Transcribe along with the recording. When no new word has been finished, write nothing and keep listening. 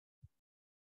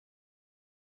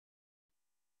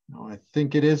No, I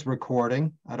think it is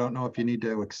recording. I don't know if you need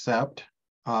to accept.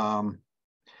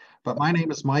 But my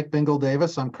name is Mike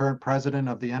Bingle-Davis. I'm current president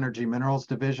of the Energy Minerals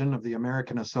Division of the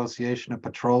American Association of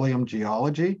Petroleum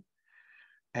Geology.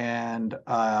 And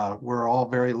we're all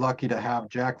very lucky to have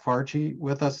Jack Farchy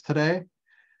with us today.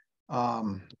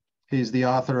 He's the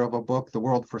author of a book, The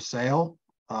World for Sale.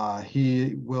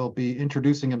 He will be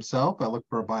introducing himself. I looked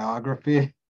for a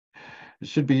biography. It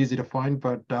should be easy to find,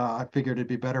 but I figured it'd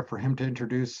be better for him to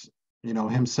introduce,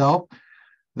 himself.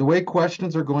 The way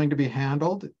questions are going to be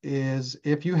handled is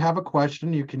if you have a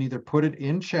question, you can either put it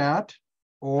in chat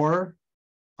or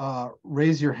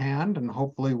raise your hand, and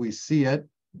hopefully we see it,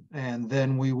 and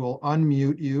then we will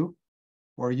unmute you,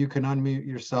 or you can unmute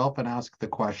yourself and ask the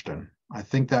question. I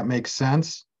think that makes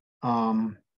sense.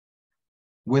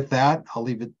 With that, I'll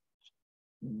leave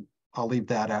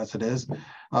that as it is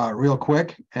real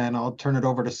quick, and I'll turn it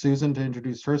over to Susan to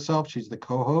introduce herself. She's the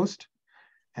co-host,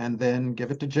 and then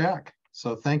give it to Jack.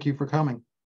 So thank you for coming.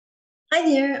 Hi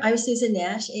there, I'm Susan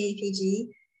Nash, AAPG.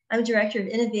 I'm Director of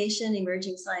Innovation,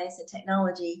 Emerging Science and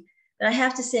Technology. But I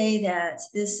have to say that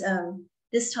this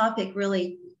topic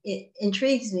really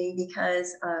intrigues me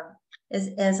because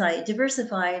as I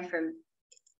diversified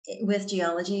with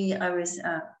geology, I was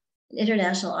an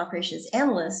international operations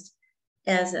analyst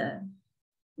as a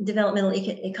developmental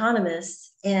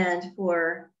economist, and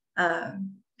for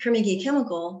Carnegie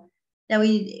Chemical. Now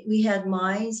we had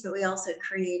mines, but we also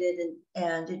created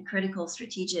and did critical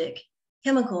strategic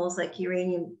chemicals like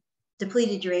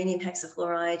depleted uranium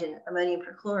hexafluoride and ammonium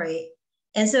perchlorate.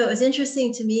 And so it was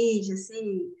interesting to me to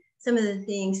see some of the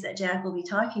things that Jack will be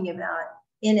talking about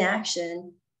in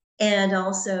action. And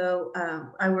also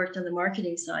I worked on the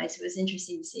marketing side, so it was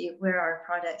interesting to see where our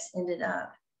products ended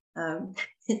up.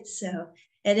 So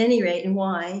at any rate, and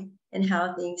why and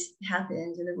how things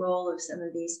happened and the role of some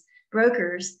of these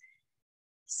brokers.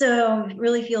 So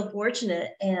really feel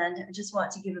fortunate, and I just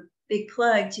want to give a big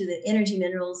plug to the Energy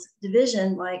Minerals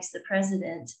Division. Mike's the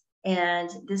president, and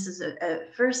this is a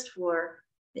first for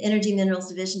the Energy Minerals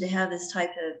Division to have this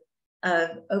type of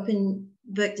open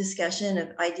book discussion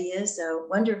of ideas. So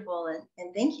wonderful,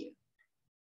 and thank you.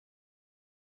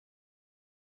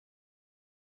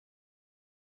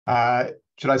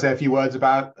 Should I say a few words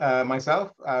about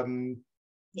myself?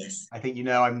 Yes. I think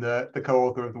I'm the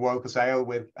co-author of The World for Sale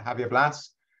with Javier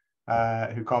Blas,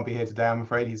 who can't be here today, I'm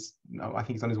afraid. I think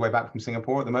he's on his way back from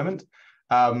Singapore at the moment.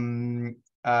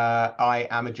 I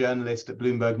am a journalist at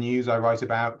Bloomberg News. I write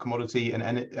about commodities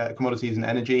and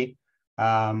energy,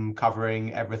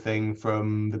 covering everything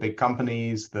from the big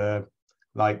companies, the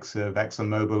likes of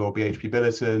ExxonMobil or BHP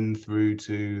Billiton, through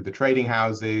to the trading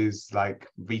houses like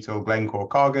Vitol, Glencore,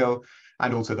 Cargill,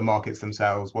 and also the markets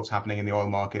themselves, what's happening in the oil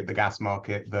market, the gas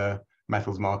market, the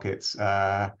metals markets,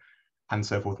 and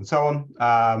so forth and so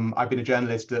on. I've been a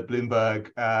journalist at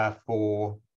Bloomberg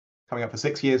for coming up for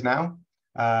 6 years now.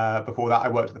 Before that, I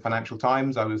worked at the Financial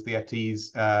Times. I was the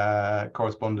FT's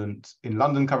correspondent in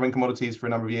London covering commodities for a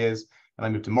number of years. And I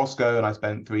moved to Moscow, and I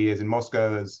spent 3 years in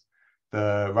Moscow as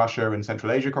the Russia and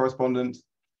Central Asia correspondent,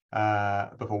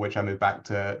 before which I moved back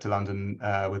to London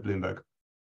with Bloomberg.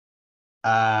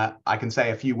 I can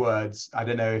say a few words. I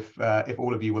don't know if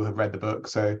all of you will have read the book,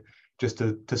 so just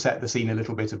to set the scene a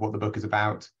little bit of what the book is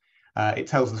about. It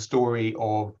tells the story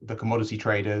of the commodity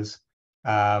traders,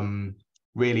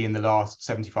 really in the last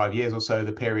 75 years or so,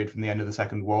 the period from the end of the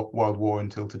Second World War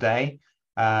until today.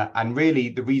 And really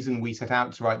the reason we set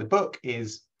out to write the book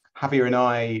is Javier and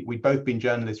I, we'd both been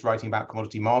journalists writing about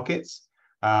commodity markets.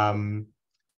 And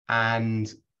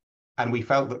we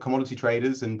felt that commodity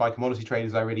traders, and by commodity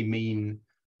traders, I really mean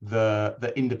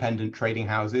the independent trading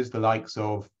houses, the likes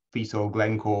of Vitol,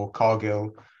 Glencore,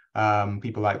 Cargill,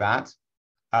 people like that,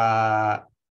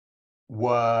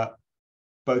 were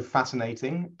both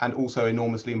fascinating and also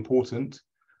enormously important,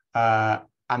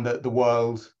 and that the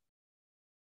world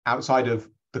outside of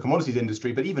the commodities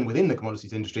industry, but even within the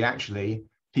commodities industry, actually,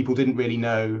 people didn't really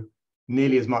know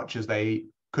nearly as much as they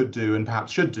could do and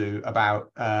perhaps should do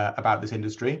about this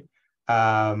industry.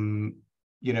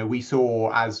 We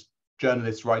saw, as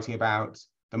journalists writing about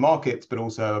the markets, but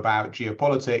also about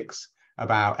geopolitics,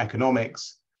 about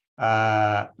economics,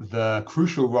 the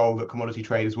crucial role that commodity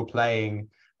traders were playing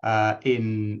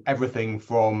in everything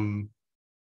from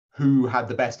who had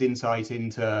the best insight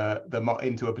into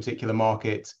a particular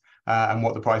market and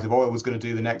what the price of oil was going to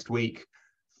do the next week,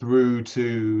 through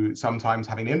to sometimes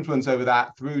having influence over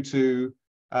that, through to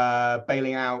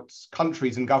bailing out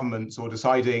countries and governments, or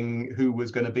deciding who was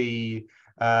going to be,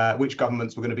 which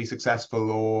governments were going to be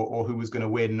successful, or who was going to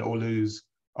win or lose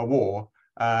a war.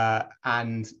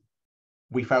 And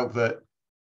we felt that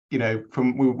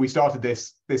we started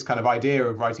this kind of idea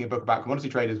of writing a book about commodity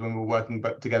traders when we were working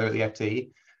together at the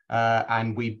FT,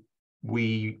 and we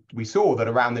saw that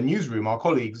around the newsroom, our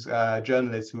colleagues,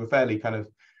 journalists who were fairly kind of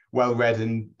well-read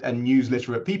and news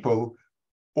literate people,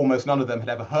 almost none of them had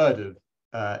ever heard of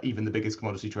even the biggest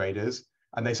commodity traders,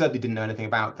 and they certainly didn't know anything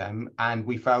about them. And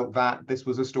we felt that this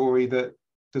was a story that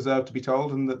deserved to be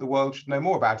told and that the world should know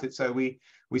more about it. So we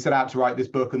set out to write this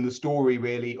book, and the story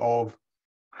really of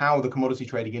how the commodity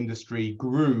trading industry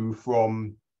grew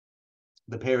from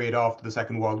the period after the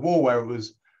Second World War, where it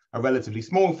was a relatively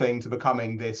small thing, to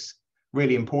becoming this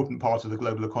really important part of the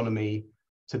global economy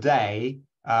today.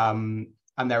 And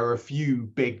there are a few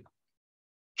big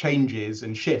changes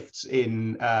and shifts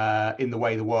in the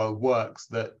way the world works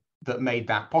that made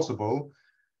that possible.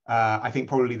 I think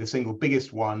probably the single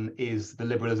biggest one is the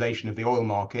liberalization of the oil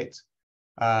market.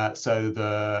 So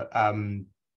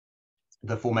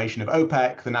the formation of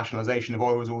OPEC, the nationalization of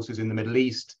oil resources in the Middle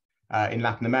East, in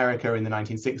Latin America in the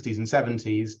 1960s and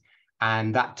 70s.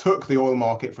 And that took the oil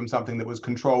market from something that was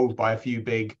controlled by a few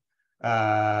big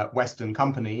Western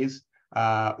companies,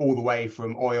 all the way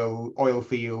from oil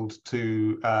field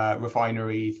to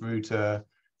refinery through to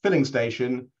filling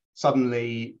station.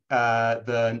 Suddenly,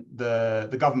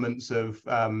 the governments of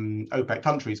OPEC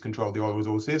countries controlled the oil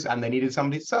resources, and they needed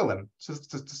somebody to sell them,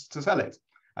 to sell it.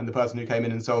 And the person who came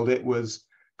in and sold it was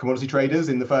commodity traders,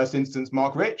 in the first instance,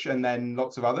 Mark Rich, and then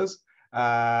lots of others.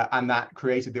 And that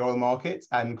created the oil market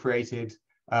and created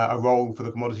a role for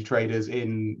the commodity traders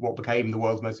in what became the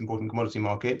world's most important commodity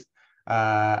market,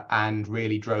 and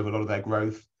really drove a lot of their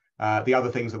growth. The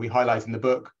other things that we highlight in the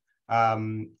book,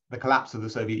 the collapse of the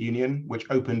Soviet Union, which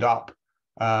opened up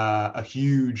a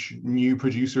huge new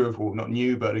producer of, or not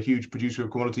new, but a huge producer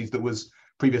of commodities that was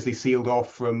previously sealed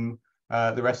off from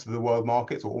the rest of the world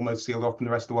markets, or almost sealed off from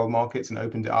the rest of the world markets, and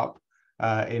opened it up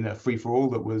in a free-for-all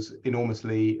that was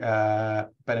enormously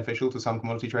beneficial to some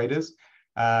commodity traders.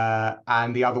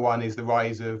 And the other one is the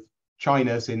rise of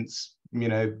China since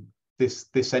this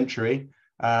century,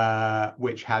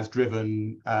 which has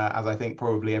driven, as I think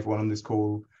probably everyone on this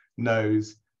call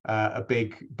knows, a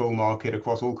big bull market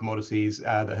across all commodities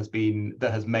that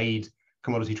has made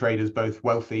commodity traders both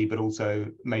wealthy, but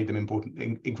also made them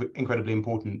incredibly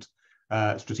important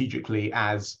strategically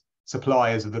as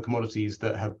suppliers of the commodities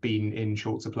that have been in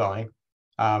short supply.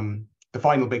 The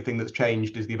final big thing that's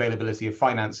changed is the availability of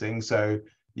financing. So,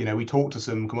 we talked to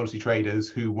some commodity traders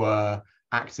who were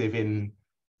active in,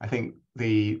 I think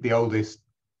the oldest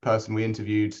person we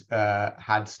interviewed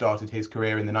had started his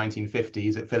career in the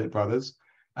 1950s at Philip Brothers.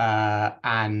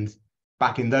 And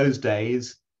back in those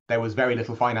days, there was very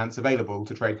little finance available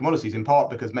to trade commodities, in part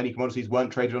because many commodities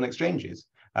weren't traded on exchanges.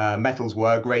 Metals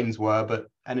were, grains were, but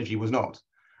energy was not.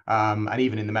 And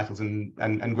even in the metals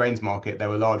and grains market, there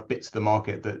were large bits of the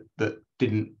market that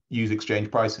didn't use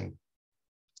exchange pricing.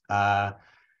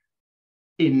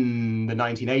 In the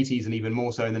 1980s, and even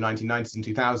more so in the 1990s and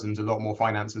 2000s, a lot more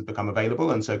finance has become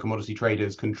available. And so commodity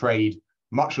traders can trade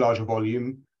much larger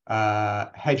volume,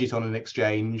 hedge it on an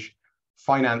exchange,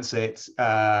 finance it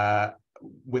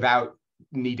without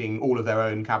needing all of their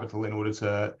own capital in order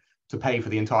to pay for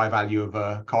the entire value of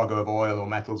a cargo of oil or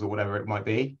metals or whatever it might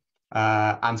be.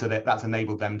 And so that's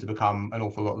enabled them to become an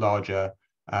awful lot larger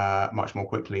much more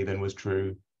quickly than was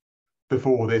true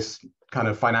before this kind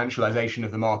of financialization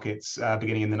of the markets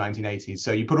beginning in the 1980s.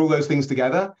 So you put all those things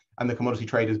together and the commodity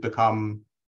traders become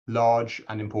large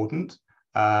and important.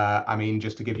 I mean,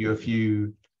 just to give you a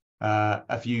few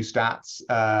stats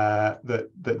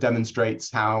that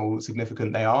demonstrates how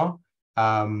significant they are.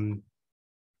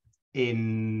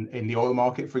 In the oil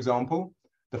market, for example,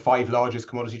 the 5 largest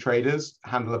commodity traders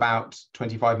handle about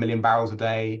 25 million barrels a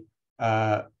day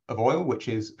of oil, which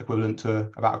is equivalent to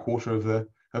about a quarter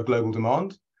of global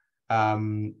demand.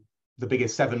 The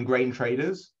biggest 7 grain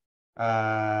traders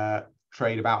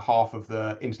trade about half of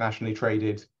the internationally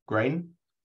traded grain.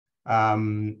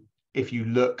 If you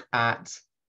look at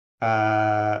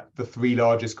the 3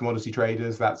 largest commodity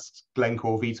traders, that's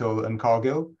Glencore, Vitol, and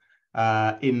Cargill,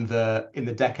 in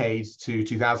the decade to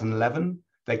 2011,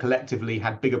 they collectively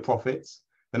had bigger profits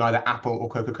than either Apple or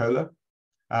Coca-Cola.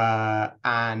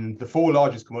 And the 4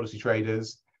 largest commodity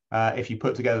traders, if you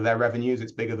put together their revenues,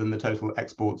 it's bigger than the total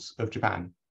exports of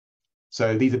Japan.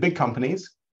 So these are big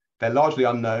companies. They're largely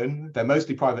unknown. They're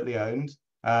mostly privately owned,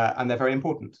 and they're very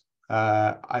important.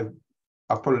 I've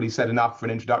probably said enough for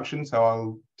an introduction, so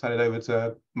I'll turn it over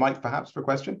to Mike, perhaps, for a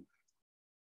question.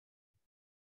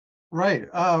 Right.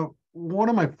 One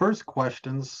of my first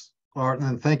questions,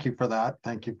 and thank you for that.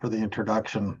 Thank you for the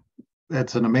introduction.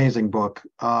 It's an amazing book.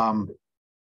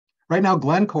 Right now,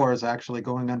 Glencore is actually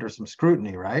going under some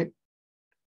scrutiny, right?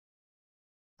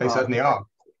 They certainly are.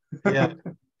 Yeah,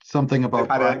 something about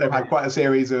they've had quite a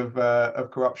series of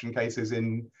corruption cases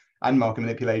and market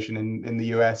manipulation in the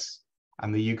US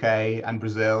and the UK and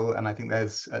Brazil, and I think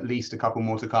there's at least a couple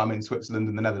more to come in Switzerland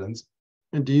and the Netherlands.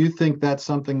 And do you think that's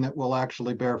something that will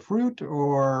actually bear fruit,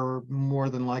 or more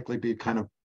than likely be kind of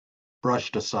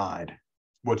brushed aside?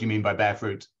 What do you mean by bear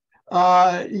fruit?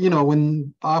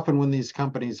 When these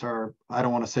companies are, I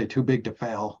don't want to say too big to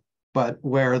fail, but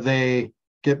where they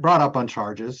get brought up on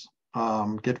charges,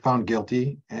 get found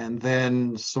guilty, and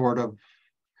then sort of,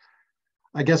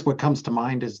 I guess what comes to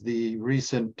mind is the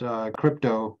recent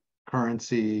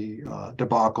cryptocurrency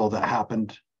debacle that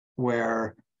happened,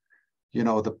 where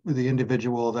the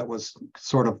individual that was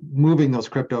sort of moving those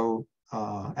crypto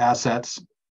assets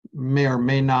may or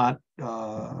may not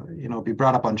be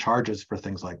brought up on charges for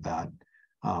things like that,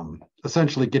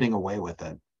 essentially getting away with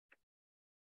it.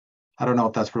 I don't know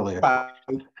if that's really I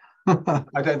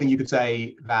don't think you could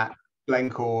say that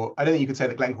Glencore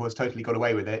has totally got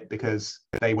away with it, because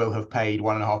they will have paid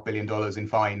 $1.5 billion in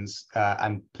fines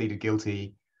and pleaded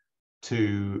guilty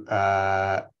to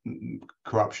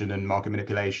corruption and market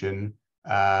manipulation,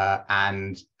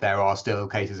 and there are still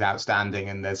cases outstanding,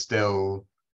 and there's still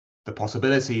the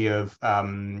possibility of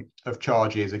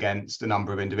charges against a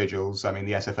number of individuals. I mean,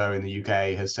 the SFO in the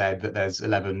UK has said that there's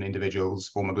 11 individuals,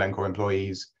 former Glencore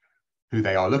employees, who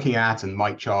they are looking at and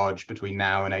might charge between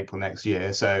now and April next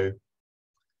year. So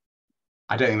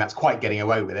I don't think that's quite getting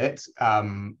away with it.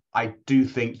 I do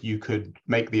think you could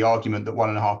make the argument that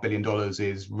 $1.5 billion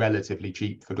is relatively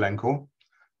cheap for Glencore.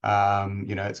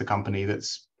 It's a company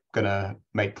that's going to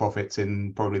make profits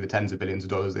in probably the tens of billions of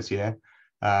dollars this year.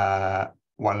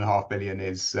 $1.5 billion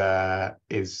is a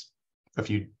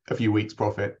few weeks'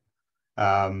 profit.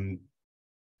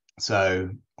 So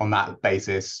on that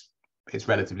basis, it's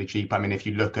relatively cheap. I mean, if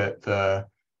you look at the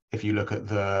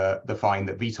fine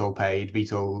that Vitol paid,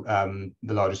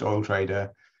 the largest oil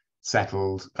trader,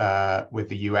 settled with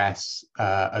the US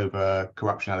over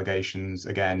corruption allegations,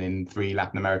 again in 3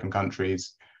 Latin American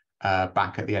countries,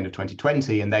 back at the end of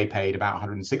 2020, and they paid about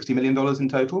 $160 million in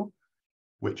total,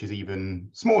 which is even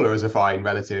smaller as a fine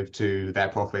relative to their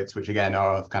profits, which again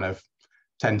are kind of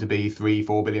tend to be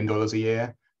 $3-4 billion a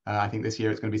year. I think this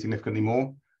year it's going to be significantly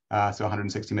more. So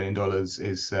 $160 million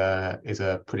is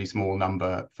a pretty small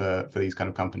number for these kind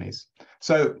of companies.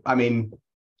 So, I mean,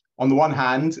 on the one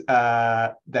hand,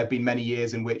 there have been many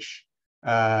years in which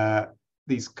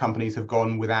these companies have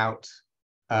gone without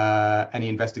any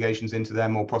investigations into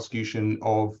them or prosecution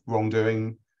of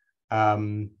wrongdoing,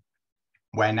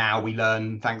 where now we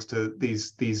learn, thanks to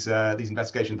these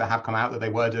investigations that have come out, that they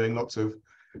were doing lots of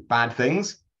bad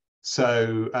things.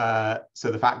 So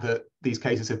the fact that these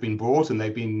cases have been brought and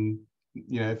they've been,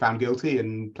 found guilty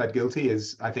and pled guilty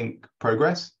is, I think,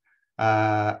 progress.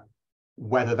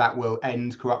 Whether that will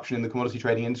end corruption in the commodity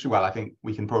trading industry, well, I think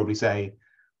we can probably say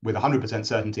with 100%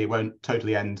 certainty it won't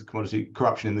totally end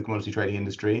corruption in the commodity trading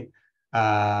industry.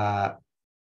 But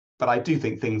I do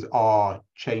think things are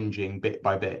changing bit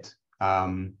by bit.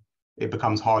 It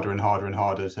becomes harder and harder and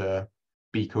harder to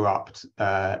be corrupt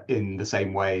in the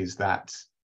same ways that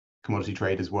commodity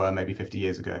traders were maybe 50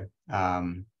 years ago.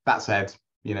 That said,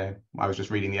 I was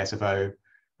just reading the SFO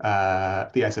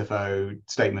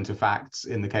statement of facts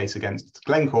in the case against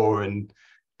Glencore, and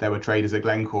there were traders at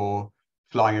Glencore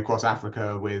flying across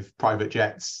Africa with private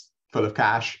jets full of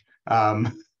cash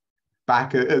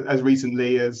back as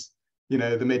recently as the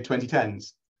mid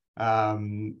 2010s.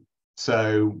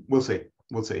 So we'll see.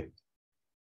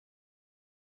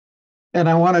 And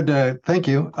I wanted to thank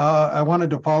you. I wanted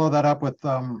to follow that up with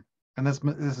and this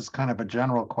is kind of a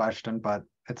general question, but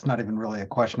it's not even really a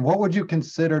question. What would you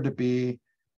consider to be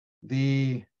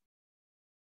I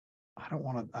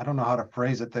don't know how to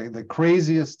phrase it, the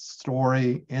craziest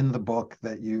story in the book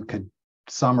that you could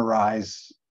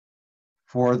summarize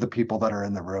for the people that are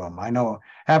in the room? I know,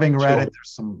 having read it,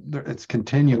 it's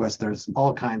continuous. There's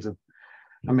all kinds of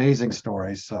amazing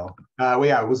stories. So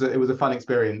it was a fun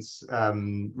experience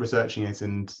researching it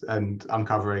and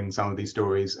uncovering some of these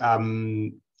stories.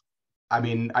 I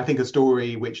mean, I think a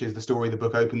story which is the story the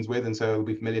book opens with, and so it'll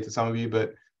be familiar to some of you,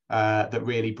 but that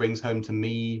really brings home to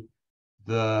me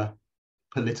the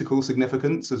political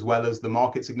significance as well as the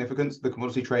market significance of the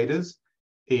commodity traders,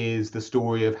 is the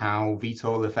story of how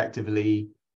Vitol effectively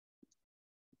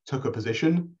took a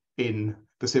position in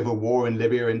the civil war in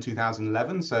Libya in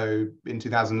 2011. So in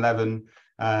 2011,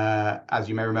 as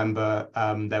you may remember,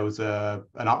 there was an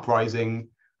uprising,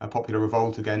 a popular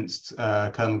revolt against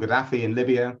Colonel Gaddafi in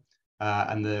Libya.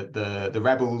 And the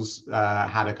rebels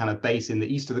had a kind of base in the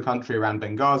east of the country around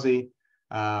Benghazi.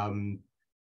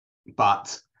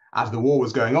 But as the war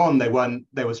was going on, they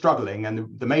were struggling,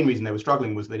 and the main reason they were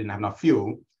struggling was they didn't have enough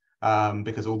fuel,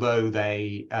 because although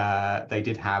they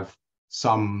did have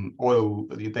some oil,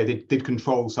 they did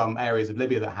control some areas of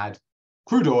Libya that had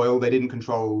crude oil, they didn't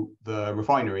control the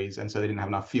refineries, and so they didn't have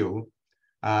enough fuel.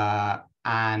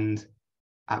 And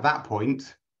at that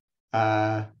point,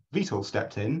 Vitol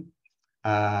stepped in.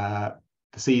 The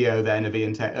CEO then of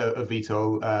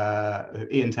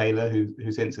Vitol, Ian Taylor,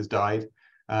 who since has died,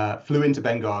 flew into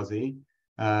Benghazi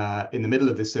in the middle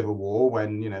of this civil war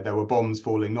when there were bombs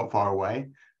falling not far away,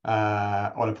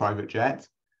 on a private jet,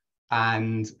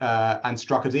 and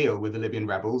struck a deal with the Libyan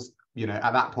rebels.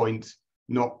 At that point,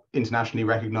 not internationally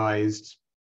recognized,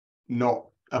 not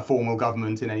a formal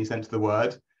government in any sense of the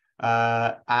word,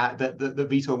 that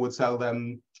Vitol would sell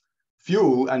them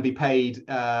fuel and be paid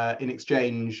in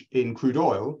exchange in crude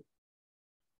oil.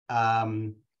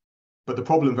 But the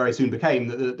problem very soon became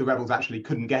that the rebels actually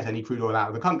couldn't get any crude oil out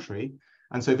of the country.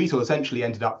 And so Vitol essentially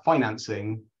ended up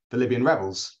financing the Libyan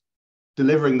rebels,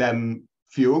 delivering them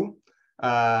fuel,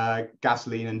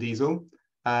 gasoline and diesel,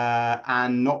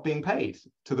 and not being paid,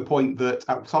 to the point that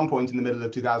at some point in the middle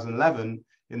of 2011,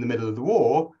 in the middle of the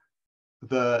war,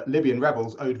 the Libyan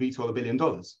rebels owed Vitol $1 billion,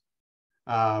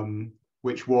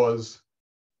 which was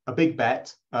a big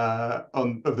bet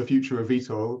of the future of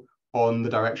Vitol on the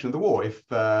direction of the war. If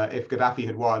Gaddafi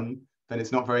had won, then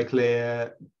it's not very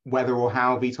clear whether or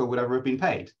how Vitol would ever have been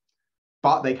paid.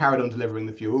 But they carried on delivering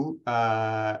the fuel.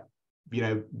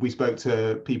 We spoke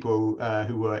to people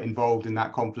who were involved in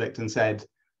that conflict and said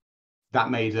that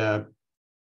made a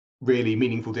really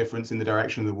meaningful difference in the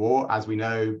direction of the war. As we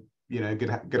know,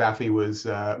 Gaddafi was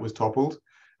toppled,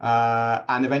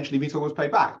 and eventually Vitol was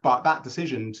paid back. But that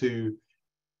decision to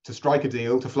strike a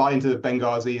deal, to fly into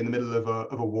Benghazi in the middle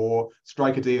of a war,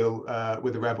 strike a deal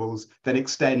with the rebels, then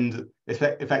extend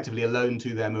effectively a loan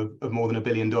to them of more than $1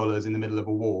 billion in the middle of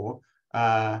a war,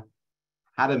 had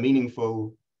a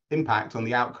meaningful impact on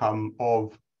the outcome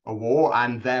of a war,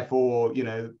 and therefore,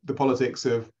 the politics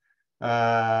of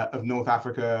North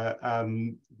Africa,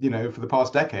 for the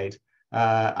past decade.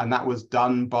 And that was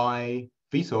done by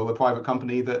Vitol, a private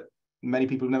company that many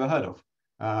people have never heard of,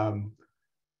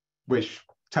 which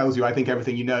tells you, I think,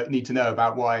 everything you need to know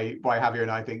about why Javier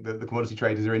and I think that the commodity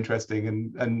traders are interesting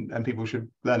and people should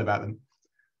learn about them.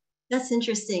 That's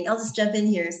interesting. I'll just jump in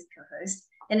here as co-host,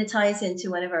 and it ties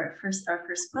into one of our first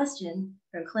question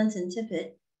from Clinton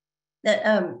Tippett.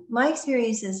 That my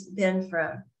experience has been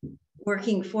from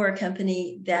working for a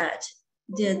company that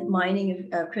did mining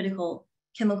of critical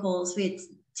chemicals. We had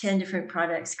 10 different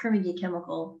products, Carnegie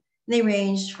Chemical, and they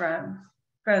ranged from,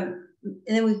 and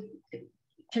then we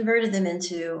converted them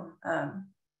into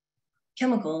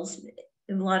chemicals.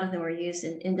 A lot of them were used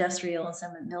in industrial and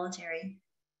some in military.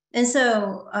 And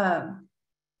so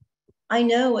I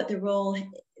know what the role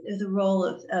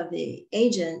of the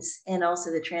agents and also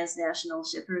the transnational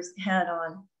shippers had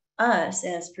on us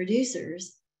as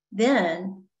producers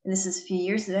then, and this is a few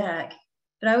years back,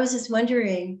 but I was just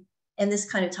wondering, and this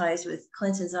kind of ties with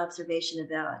Clinton's observation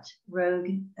about rogue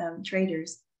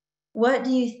traders, what do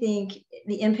you think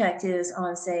the impact is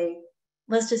on, say,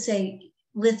 let's just say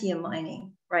lithium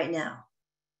mining right now?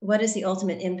 What is the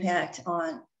ultimate impact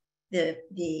on the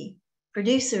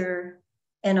producer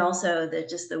and also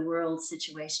just the world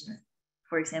situation,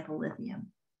 for example,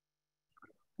 lithium?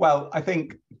 Well, I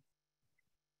think,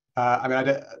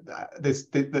 the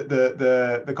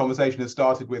conversation has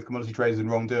started with commodity traders and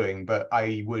wrongdoing, but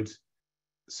I would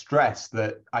stress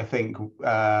that I think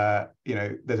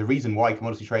there's a reason why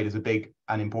commodity traders are big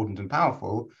and important and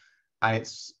powerful, and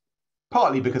it's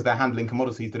partly because they're handling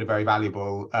commodities that are very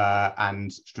valuable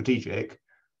and strategic,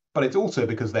 but it's also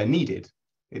because they're needed.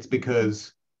 It's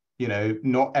because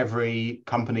not every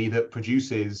company that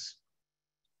produces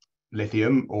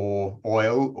lithium or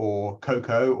oil or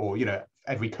cocoa, or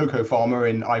every cocoa farmer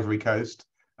in Ivory Coast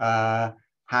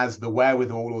has the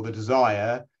wherewithal or the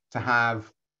desire to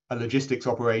have a logistics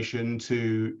operation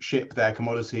to ship their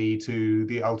commodity to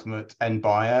the ultimate end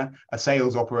buyer, a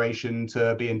sales operation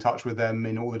to be in touch with them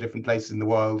in all the different places in the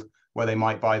world where they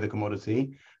might buy the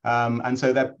commodity. And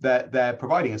so they're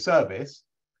providing a service.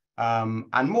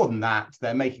 And more than that,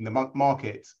 they're making the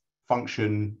market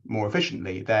function more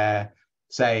efficiently. They're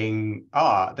saying,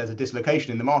 there's a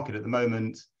dislocation in the market at the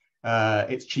moment.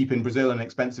 It's cheap in Brazil and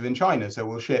expensive in China, so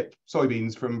we'll ship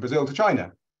soybeans from Brazil to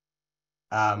China.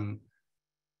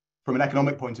 From an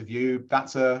economic point of view,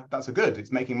 that's a good.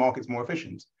 It's making markets more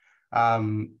efficient.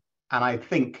 And I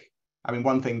think,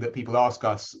 one thing that people ask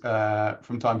us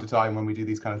from time to time when we do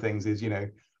these kind of things is,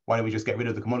 why don't we just get rid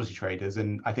of the commodity traders?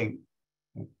 And I think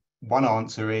one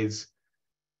answer is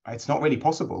it's not really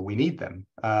possible. We need them.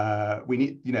 We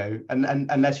need, you know, and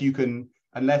unless you can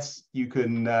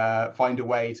find a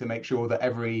way to make sure that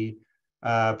every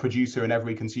producer and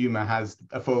every consumer has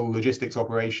a full logistics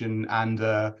operation and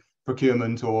a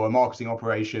procurement or a marketing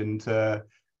operation to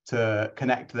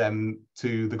connect them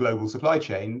to the global supply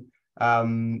chain,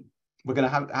 we're going to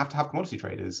have commodity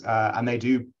traders, and they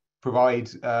do provide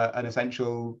an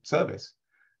essential service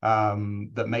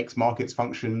that makes markets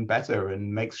function better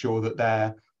and makes sure that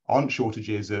there aren't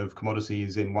shortages of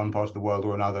commodities in one part of the world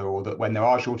or another, or that when there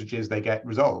are shortages, they get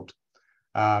resolved.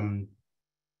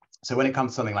 So when it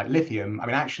comes to something like lithium, I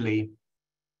mean, actually,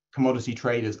 commodity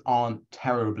traders aren't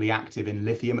terribly active in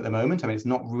lithium at the moment. I mean, it's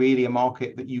not really a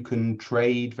market that you can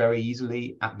trade very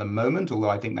easily at the moment, although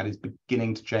I think that is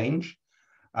beginning to change.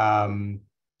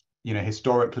 You know,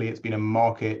 historically, it's been a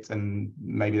market, and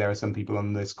maybe there are some people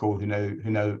on this call who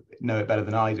know it better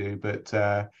than I do,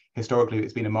 but historically,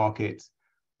 it's been a market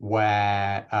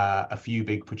where a few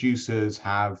big producers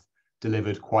have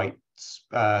delivered quite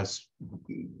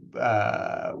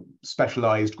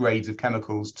specialized grades of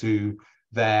chemicals to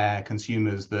their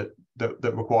consumers that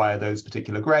require those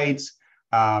particular grades,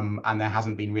 and there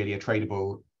hasn't been really a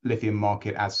tradable lithium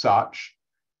market as such.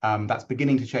 That's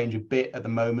beginning to change a bit at the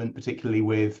moment, particularly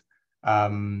with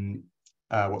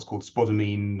what's called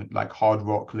spodumene, like hard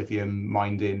rock lithium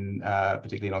mined in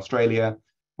particularly in Australia,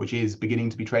 which is beginning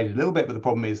to be traded a little bit. But the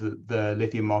problem is that the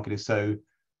lithium market is so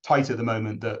tight at the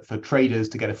moment that for traders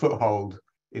to get a foothold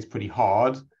is pretty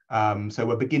hard. So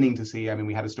we're beginning to see, I mean,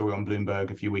 we had a story on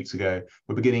Bloomberg a few weeks ago.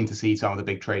 We're beginning to see some of the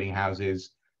big trading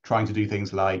houses trying to do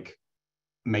things like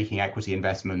making equity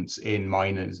investments in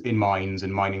mines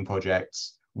and mining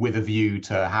projects with a view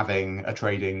to having a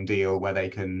trading deal where they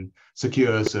can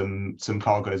secure some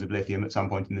cargoes of lithium at some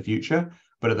point in the future.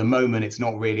 But at the moment, it's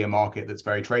not really a market that's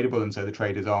very tradable, and so the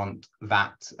traders aren't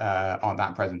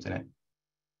that present in it.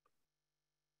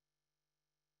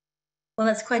 Well,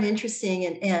 that's quite interesting,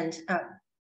 and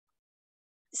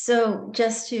so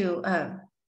just to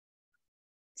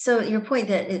so your point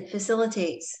that it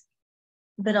facilitates,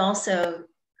 but also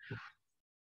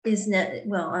is net.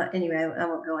 Well, anyway, I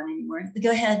won't go on anymore. Go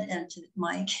ahead to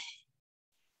Mike.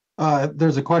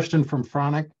 There's a question from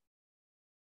Fronic.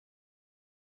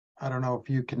 I don't know if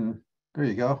you can. There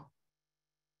you go.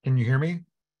 Can you hear me?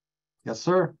 Yes,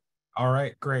 sir. All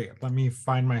right, great. Let me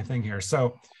find my thing here.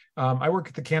 So I work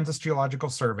at the Kansas Geological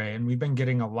Survey, and we've been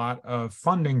getting a lot of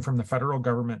funding from the federal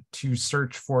government to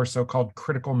search for so-called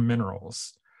critical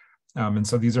minerals. And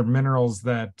so these are minerals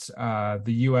that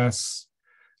the U.S.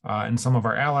 And some of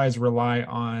our allies rely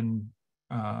on,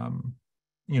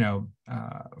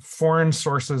 foreign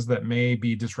sources that may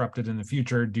be disrupted in the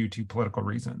future due to political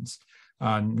reasons,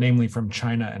 namely from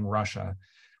China and Russia.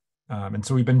 And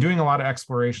so we've been doing a lot of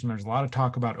exploration. There's a lot of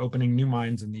talk about opening new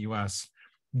mines in the US.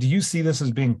 Do you see this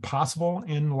as being possible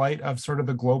in light of sort of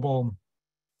the global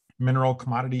mineral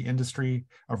commodity industry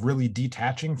of really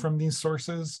detaching from these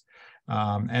sources?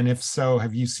 And if so,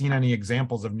 have you seen any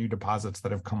examples of new deposits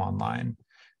that have come online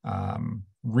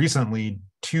recently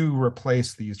to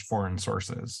replace these foreign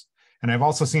sources? And I've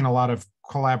also seen a lot of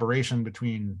collaboration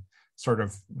between sort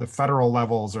of the federal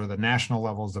levels or the national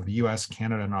levels of the US,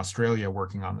 Canada, and Australia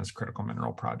working on this critical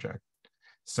mineral project.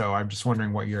 So I'm just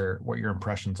wondering what your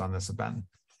impressions on this have been.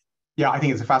 Yeah, I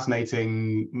think it's a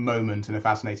fascinating moment and a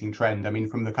fascinating trend. I mean,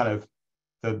 from the kind of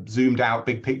the zoomed out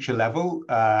big picture level,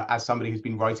 as somebody who's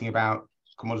been writing about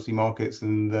commodity markets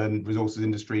and the resources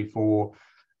industry for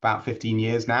about 15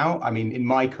 years now, I mean, in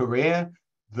my career,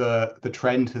 the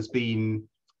trend has been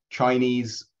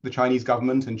the Chinese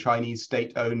government and Chinese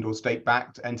state-owned or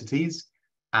state-backed entities,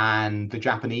 and the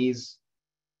Japanese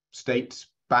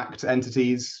state-backed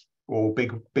entities or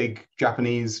big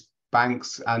Japanese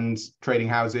banks and trading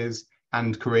houses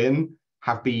and Korean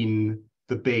have been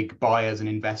the big buyers and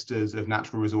investors of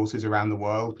natural resources around the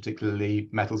world, particularly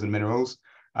metals and minerals,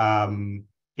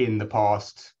 in the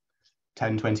past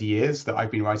 10, 20 years that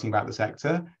I've been writing about the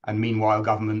sector. And meanwhile,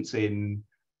 governments in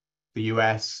the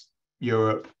US,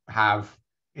 Europe have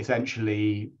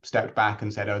essentially stepped back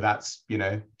and said, oh, that's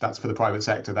for the private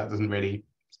sector. That doesn't really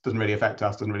affect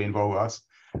us, doesn't really involve us.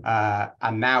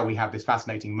 And now we have this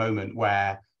fascinating moment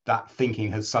where that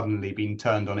thinking has suddenly been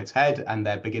turned on its head, and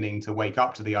they're beginning to wake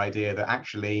up to the idea that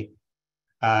actually,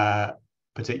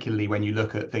 particularly when you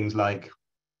look at things like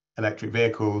electric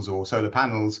vehicles or solar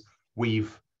panels,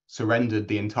 we've surrendered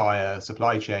the entire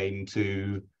supply chain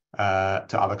to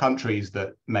other countries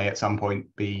that may at some point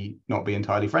not be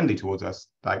entirely friendly towards us,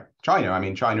 like China. I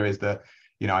mean, China is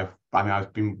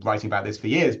I've been writing about this for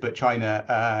years, but China,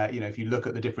 if you look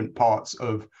at the different parts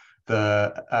of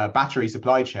the battery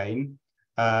supply chain,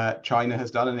 China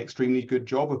has done an extremely good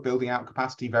job of building out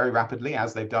capacity very rapidly,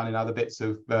 as they've done in other bits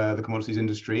of the commodities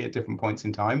industry at different points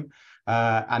in time.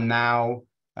 And now,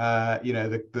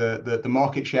 the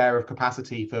market share of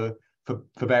capacity for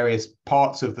various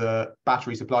parts of the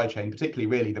battery supply chain, particularly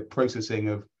really the processing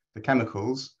of the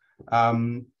chemicals,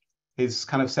 is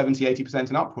kind of 70, 80%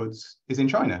 and upwards is in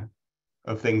China,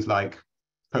 of things like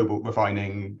cobalt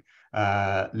refining,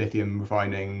 lithium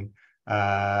refining,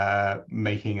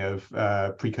 making of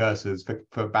precursors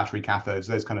for battery cathodes,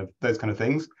 those kind of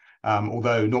things.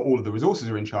 Although not all of the resources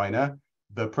are in China,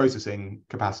 the processing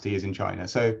capacity is in China.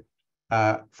 So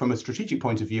from a strategic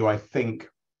point of view, I think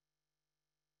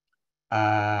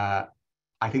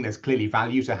there's clearly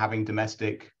value to having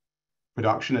domestic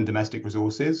production and domestic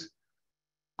resources.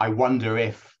 I wonder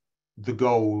if the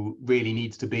goal really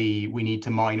needs to be, we need to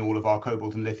mine all of our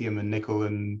cobalt and lithium and nickel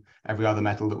and every other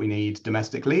metal that we need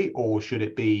domestically, or should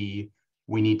it be,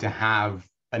 we need to have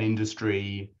an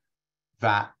industry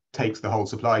that takes the whole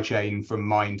supply chain from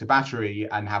mine to battery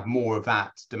and have more of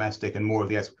that domestic and more of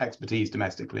the expertise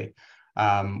domestically,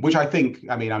 which I think,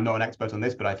 I mean, I'm not an expert on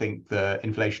this, but I think the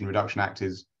Inflation Reduction Act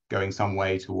is going some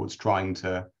way towards trying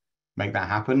to make that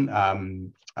happen.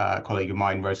 A colleague of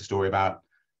mine wrote a story about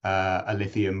a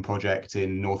lithium project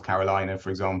in North Carolina,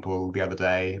 for example, the other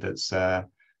day, that's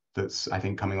I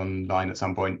think coming online at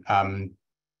some point.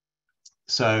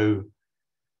 So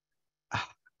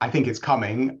I think it's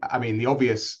coming. I mean, the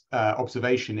obvious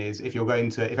observation is if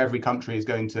every country is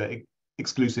going to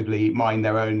exclusively mine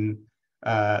their own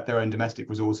domestic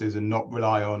resources and not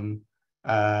rely on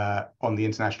the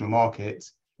international market,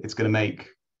 it's going to make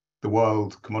the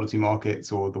world commodity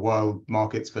markets or the world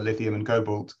markets for lithium and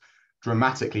cobalt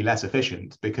dramatically less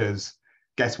efficient, because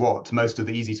guess what? Most of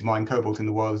the easy to mine cobalt in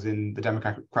the world is in the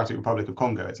Democratic Republic of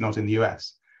Congo. It's not in the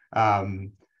US.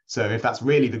 So if that's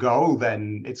really the goal,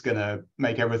 then it's going to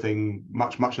make everything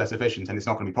much, much less efficient, and it's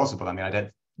not going to be possible. I mean, I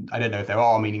don't know if there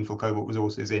are meaningful cobalt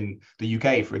resources in the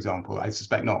UK, for example. I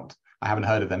suspect not. I haven't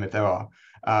heard of them if there are.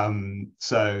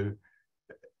 So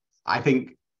I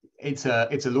think it's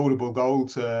a laudable goal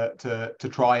to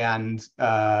try and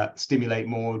stimulate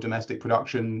more domestic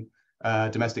production,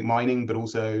 domestic mining, but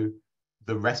also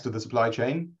the rest of the supply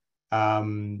chain.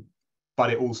 But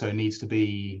it also needs to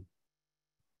be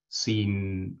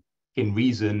seen in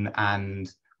reason and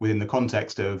within the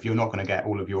context of, you're not going to get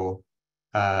all of your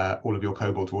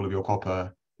cobalt, all of your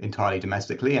copper entirely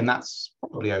domestically, and that's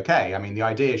probably okay. I mean, the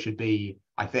idea should be,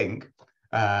 I think,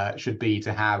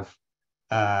 to have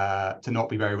to not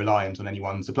be very reliant on any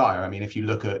one supplier. I mean, if you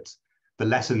look at the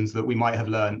lessons that we might have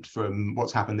learned from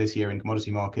what's happened this year in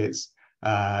commodity markets,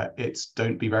 it's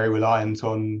don't be very reliant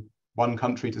on one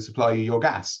country to supply you your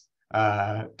gas.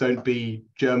 Don't be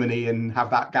Germany and have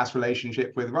that gas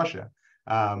relationship with Russia.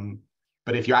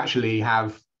 But if you actually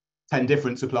have 10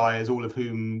 different suppliers, all of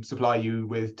whom supply you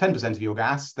with 10% of your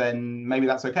gas, then maybe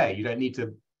that's okay. You don't need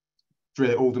to drill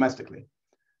it all domestically.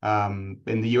 In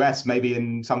the US, maybe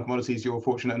in some commodities, you're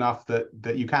fortunate enough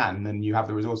that you can, and you have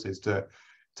the resources to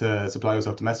supply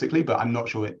yourself domestically, but I'm not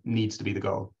sure it needs to be the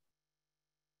goal.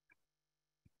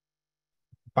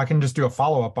 If I can just do a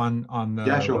follow-up on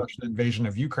the sure. Russian invasion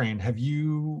of Ukraine, have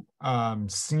you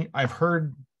seen, I've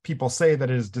heard people say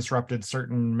that it has disrupted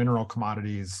certain mineral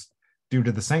commodities due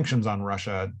to the sanctions on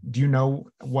Russia. Do you know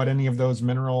what any of those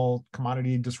mineral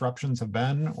commodity disruptions have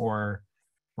been, or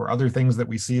other things that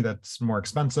we see that's more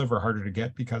expensive or harder to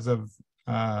get because of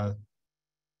that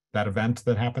event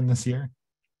that happened this year?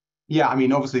 Yeah, I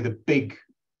mean, obviously the big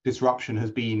disruption has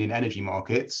been in energy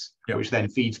markets, yep, which then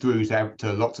feeds through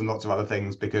to lots and lots of other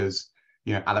things, because,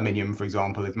 you know, aluminium, for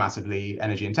example, is massively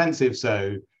energy intensive.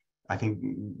 So I think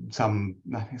it's something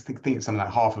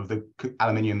like half of the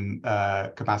aluminium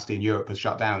capacity in Europe has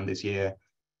shut down this year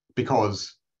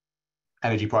because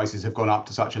energy prices have gone up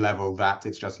to such a level that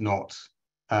it's just not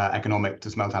economic to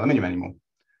smelt aluminium anymore.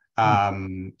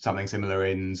 Something similar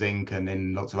in zinc and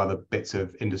in lots of other bits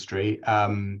of industry.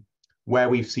 Where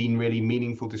we've seen really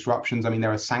meaningful disruptions, I mean,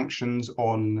 there are sanctions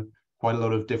on quite a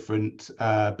lot of different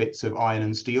bits of iron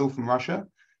and steel from Russia.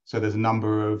 So there's a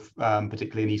number of,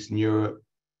 particularly in Eastern Europe,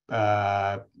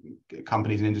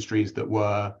 companies and industries that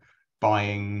were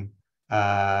buying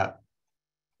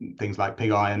things like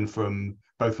pig iron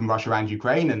both from Russia and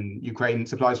Ukraine. And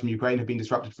supplies from Ukraine have been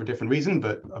disrupted for a different reason,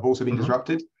 but have also been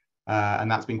disrupted.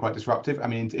 And that's been quite disruptive. I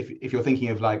mean, if you're thinking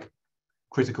of like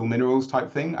critical minerals type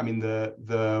thing, I mean,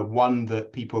 the one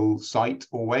that people cite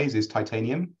always is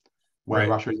titanium, where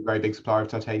Russia is a very big supplier of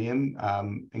titanium,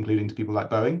 including to people like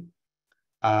Boeing.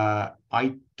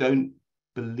 I don't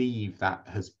believe that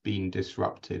has been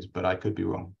disrupted, but I could be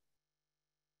wrong.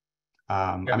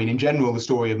 I mean, in general, the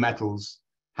story of metals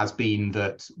has been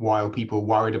that while people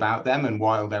worried about them, and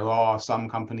while there are some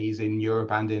companies in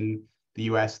Europe and in the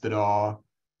US that are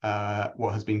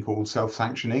what has been called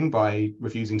self-sanctioning by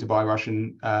refusing to buy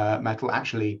Russian metal,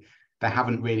 actually there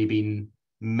haven't really been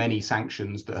many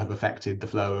sanctions that have affected the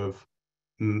flow of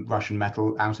Russian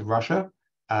metal out of Russia.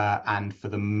 And for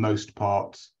the most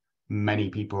part, many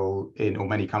people or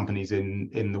many companies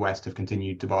in the West have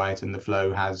continued to buy it, and the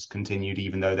flow has continued,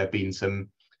 even though there have been some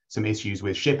issues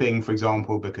with shipping, for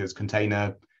example, because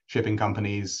container shipping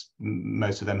companies,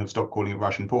 most of them have stopped calling at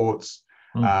Russian ports.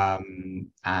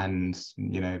 And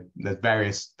there's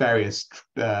various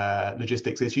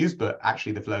logistics issues, but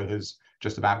actually the flow has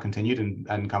just about continued,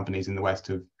 and companies in the West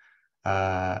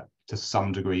have to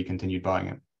some degree continued buying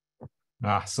it.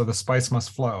 So the spice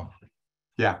must flow.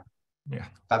 Yeah,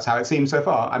 that's how it seems so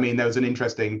far. I mean, there was an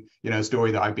interesting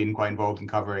story that I've been quite involved in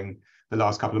covering the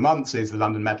last couple of months, is the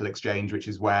London Metal Exchange, which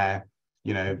is where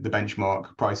the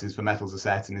benchmark prices for metals are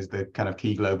set, and is the kind of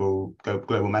key global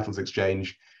metals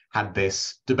exchange. Had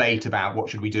this debate about what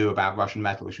should we do about Russian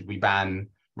metal. Should we ban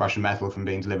Russian metal from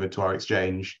being delivered to our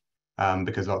exchange?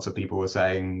 Because lots of people were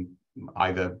saying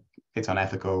either it's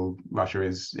unethical, Russia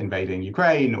is invading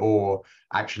Ukraine, or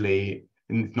actually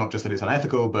not just that it's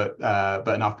unethical, but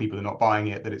enough people are not buying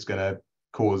it that it's going to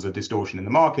cause a distortion in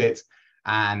the market.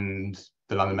 And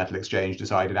the London Metal Exchange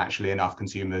decided actually enough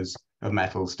consumers of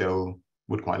metal still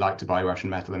would quite like to buy Russian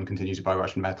metal and continue to buy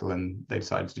Russian metal, and they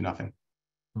decided to do nothing.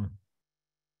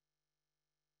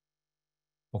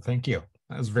 Well, thank you.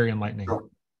 That was very enlightening. Sure.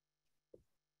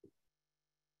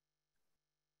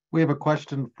 We have a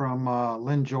question from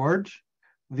Lynn George.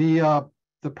 The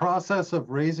process of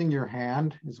raising your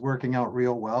hand is working out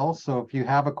real well. So if you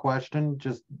have a question,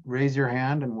 just raise your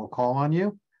hand and we'll call on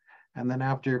you. And then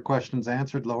after your question's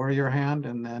answered, lower your hand,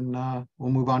 and then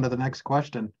we'll move on to the next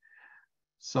question.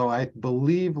 So I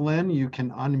believe, Lynn, you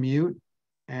can unmute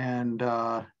and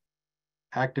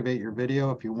activate your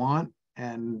video if you want,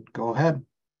 and go ahead.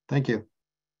 Thank you.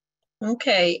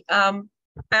 Okay,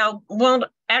 I won't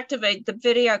activate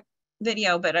the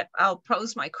video, but I'll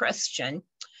pose my question.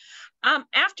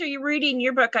 After you're reading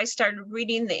your book, I started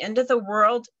reading The End of the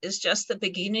World is Just the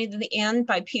Beginning of the End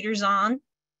by Peter Zehan.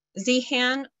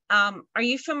 Are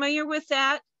you familiar with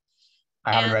that?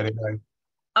 I haven't read it, no.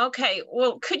 Okay,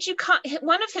 well, could you,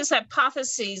 one of his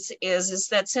hypotheses is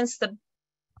that since the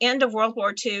end of World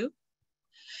War II,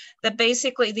 that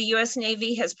basically the US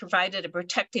Navy has provided a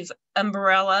protective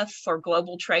umbrella for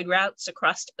global trade routes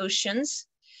across oceans.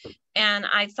 And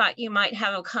I thought you might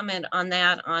have a comment on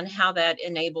that, on how that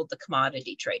enabled the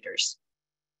commodity traders,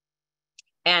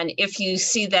 and if you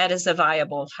see that as a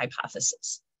viable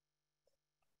hypothesis.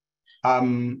 I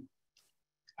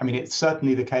mean, it's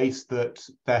certainly the case that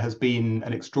there has been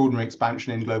an extraordinary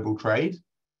expansion in global trade.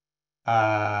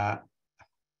 To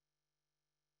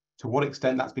what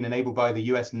extent that's been enabled by the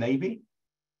US Navy,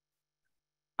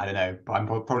 I don't know. I'm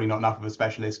probably not enough of a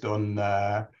specialist on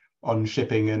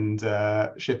shipping and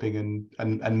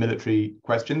military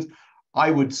questions.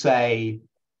 I would say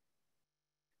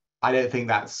I don't think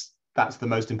that's the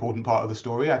most important part of the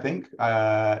story. I think,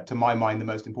 to my mind, the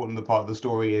most important part of the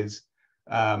story is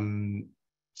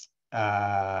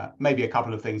maybe a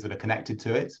couple of things that are connected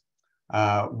to it.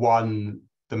 One,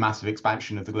 the massive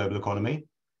expansion of the global economy,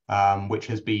 which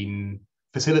has been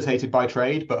facilitated by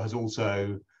trade, but has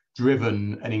also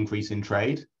driven an increase in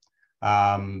trade.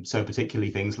 So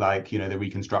particularly things like, the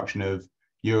reconstruction of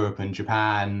Europe and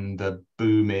Japan, the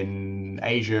boom in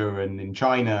Asia and in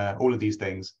China, all of these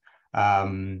things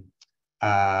have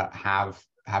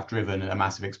driven a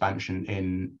massive expansion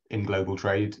in global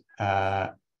trade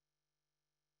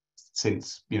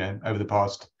since, over the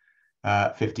past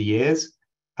 50 years.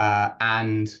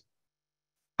 And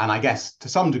I guess to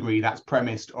some degree that's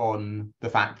premised on the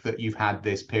fact that you've had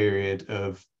this period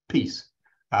of peace,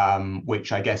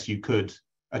 which I guess you could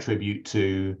attribute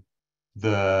to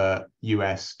the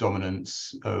US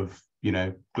dominance of,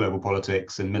 global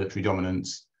politics and military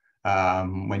dominance.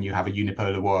 When you have a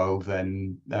unipolar world,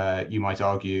 then you might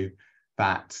argue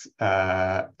that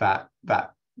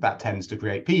that tends to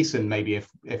create peace. And maybe if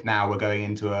now we're going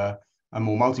into a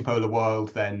more multipolar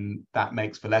world, then that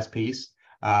makes for less peace.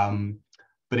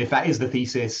 But if that is the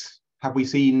thesis, have we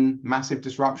seen massive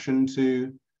disruption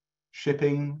to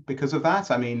shipping because of that?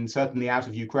 I mean, certainly out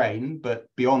of Ukraine, but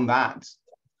beyond that,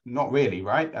 not really,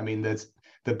 right? I mean,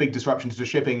 the big disruption to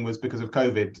shipping was because of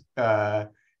COVID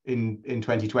in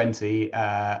 2020,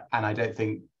 and I don't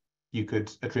think you could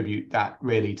attribute that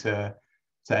really to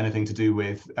anything to do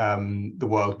with the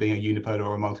world being a unipolar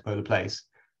or a multipolar place.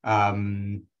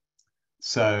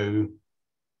 So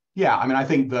Yeah, I mean, I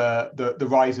think the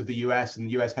rise of the US and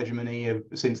the US hegemony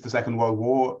since the Second World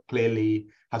War clearly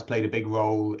has played a big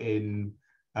role in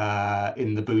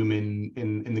the boom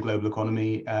in the global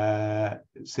economy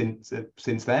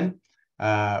since then,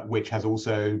 which has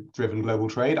also driven global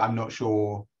trade. I'm not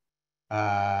sure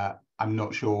I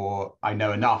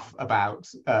know enough about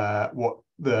what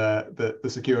the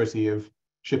security of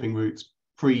shipping routes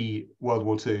pre-World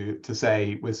War II to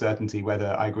say with certainty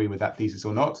whether I agree with that thesis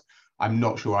or not. I'm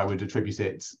not sure I would attribute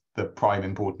it the prime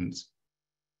importance.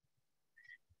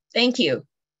 Thank you.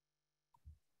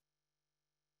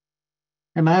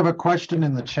 And I have a question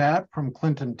in the chat from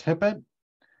Clinton Tippett,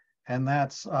 and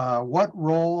that's what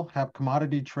role have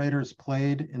commodity traders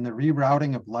played in the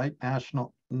rerouting of light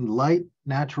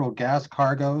natural gas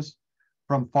cargoes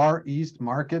from Far East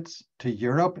markets to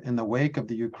Europe in the wake of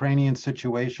the Ukrainian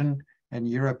situation and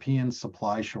European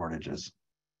supply shortages?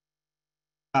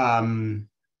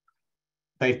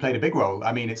 They've played a big role.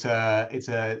 I mean, it's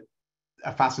a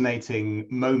fascinating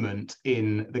moment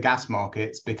in the gas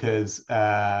markets because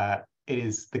it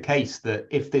is the case that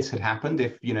if this had happened,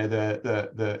 if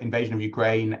the invasion of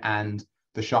Ukraine and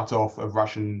the shut off of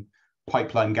Russian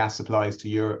pipeline gas supplies to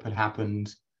Europe had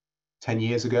happened 10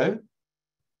 years ago,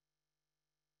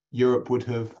 Europe would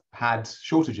have had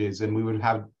shortages and we would have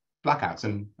had blackouts.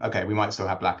 And okay, we might still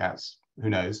have blackouts,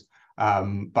 who knows?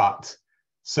 But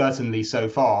certainly so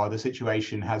far, the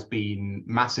situation has been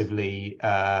massively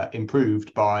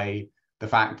improved by the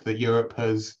fact that Europe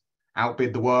has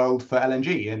outbid the world for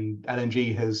LNG, and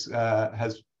LNG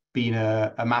has been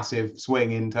a massive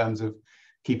swing in terms of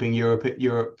keeping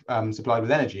Europe supplied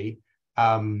with energy.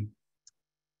 10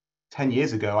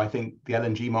 years ago, I think the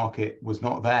LNG market was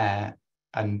not there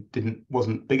and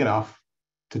wasn't big enough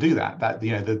to do that.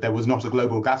 There was not a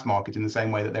global gas market in the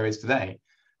same way that there is today.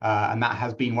 And that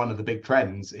has been one of the big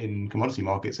trends in commodity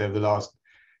markets over the last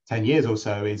 10 years or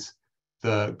so, is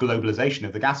the globalization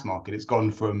of the gas market. It's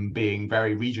gone from being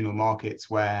very regional markets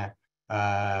where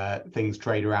things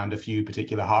trade around a few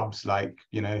particular hubs, like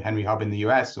Henry Hub in the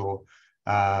US or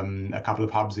a couple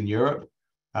of hubs in Europe,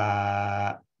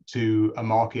 to a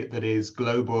market that is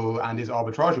global and is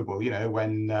arbitrageable.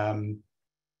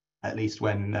 At least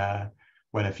when a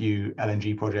few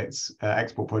LNG projects,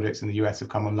 export projects in the US have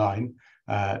come online.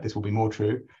 This will be more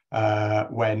true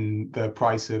when the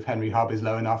price of Henry Hub is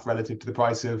low enough relative to the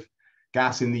price of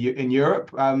gas in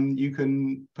Europe. You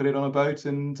can put it on a boat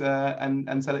and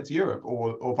sell it to Europe,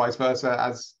 or vice versa.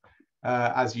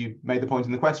 As you made the point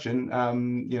in the question,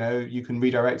 you can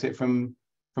redirect it from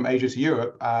Asia to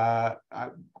Europe.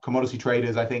 Commodity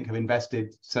traders, I think, have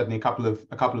invested. Certainly, a couple of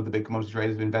the big commodity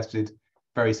traders have invested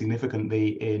very significantly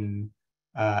in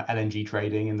LNG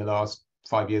trading in the last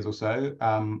 5 years or so,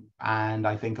 and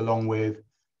I think along with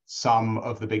some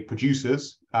of the big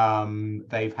producers,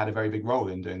 they've had a very big role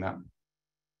in doing that.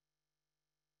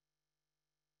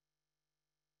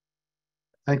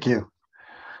 Thank you.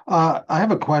 I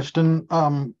have a question.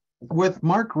 With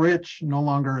Mark Rich no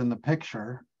longer in the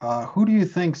picture, who do you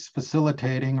think's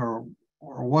facilitating or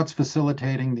what's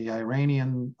facilitating the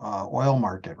Iranian oil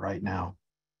market right now?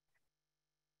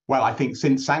 Well, I think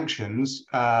since sanctions,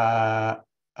 a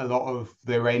lot of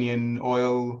the Iranian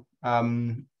oil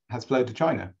has flowed to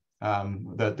China.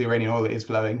 The Iranian oil that is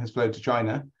flowing has flowed to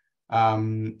China.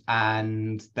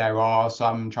 And there are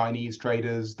some Chinese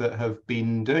traders that have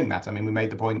been doing that. I mean, we made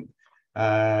the point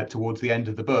towards the end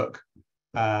of the book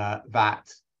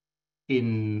that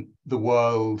in the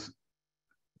world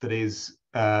that is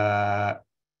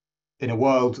in a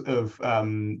world of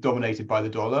dominated by the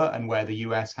dollar, and where the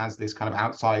US has this kind of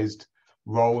outsized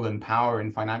role and power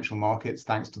in financial markets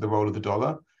thanks to the role of the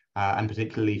dollar, and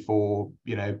particularly for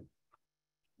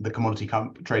the commodity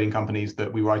trading companies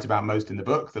that we write about most in the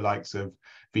book, the likes of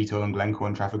Vitol and Glencore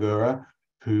and Trafigura,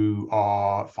 who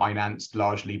are financed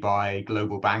largely by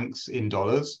global banks in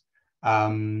dollars.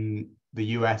 The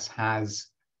US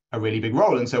has a really big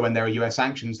role, and so when there are US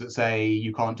sanctions that say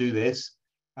you can't do this,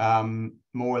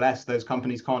 more or less those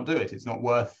companies can't do it. It's not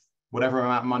worth whatever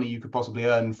amount of money you could possibly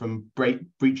earn from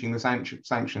breaching the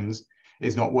sanctions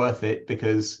is not worth it,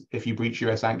 because if you breach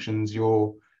US sanctions,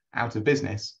 you're out of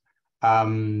business.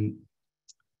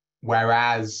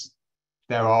 Whereas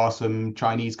there are some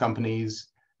Chinese companies,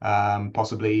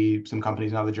 possibly some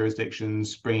companies in other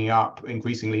jurisdictions springing up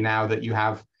increasingly now that you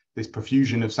have this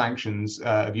profusion of sanctions,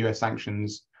 of US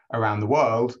sanctions around the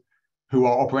world, who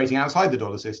are operating outside the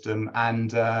dollar system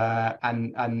and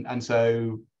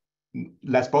so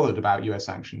less bothered about US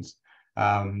sanctions.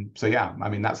 So yeah, I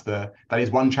mean, that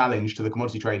is one challenge to the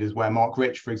commodity traders, where Mark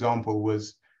Rich, for example,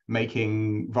 was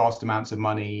making vast amounts of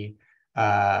money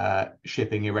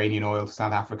shipping Iranian oil to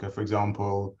South Africa, for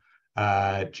example,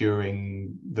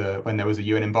 during when there was a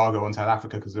UN embargo on South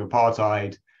Africa because of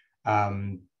apartheid.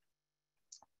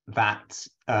 That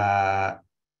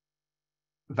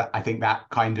I think that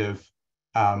kind of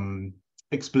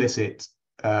explicit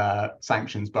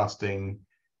sanctions busting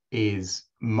is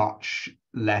much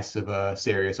less of a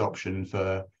serious option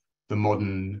for the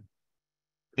modern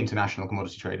international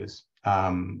commodity traders,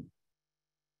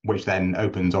 which then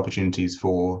opens opportunities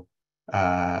for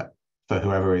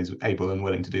whoever is able and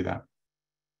willing to do that.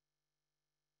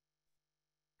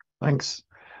 Thanks.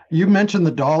 You mentioned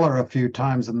the dollar a few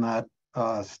times in that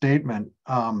statement.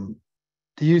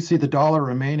 Do you see the dollar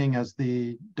remaining as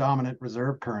the dominant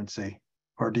reserve currency,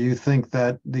 or do you think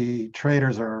that the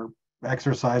traders are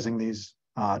exercising these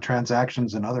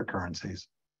transactions in other currencies?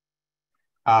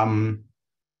 I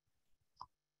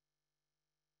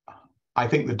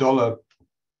think the dollar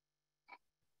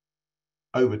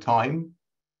over time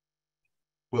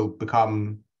will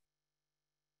become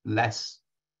less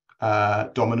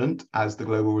dominant as the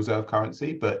global reserve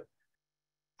currency, but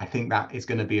I think that is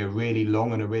going to be a really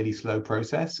long and a really slow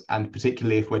process. And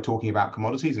particularly if we're talking about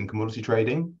commodities and commodity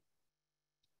trading,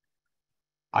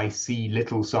 I see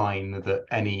little sign that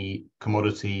any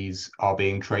commodities are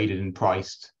being traded and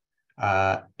priced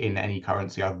in any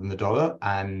currency other than the dollar.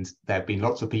 And there have been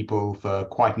lots of people for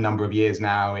quite a number of years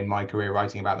now in my career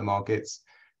writing about the markets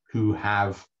who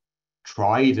have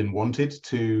tried and wanted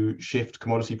to shift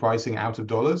commodity pricing out of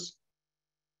dollars,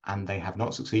 and they have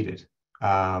not succeeded.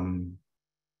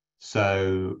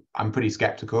 So I'm pretty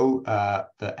skeptical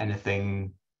that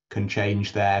anything can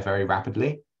change there very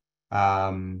rapidly.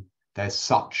 There's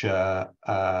such an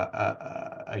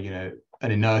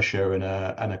inertia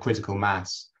and a critical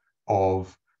mass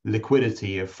of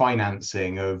liquidity, of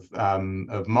financing, of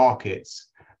markets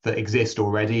that exist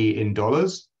already in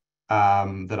dollars,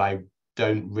 that I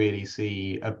don't really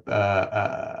see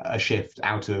a shift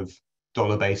out of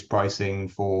dollar-based pricing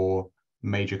for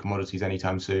major commodities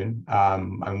anytime soon.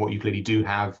 And what you clearly do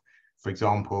have, for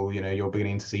example, you're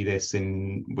beginning to see this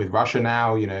with Russia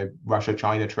now.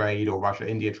 Russia-China trade or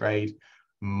Russia-India trade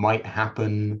might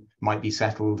be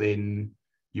settled in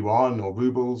yuan or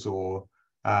rubles or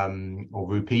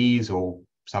rupees or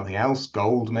something else,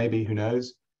 gold maybe, who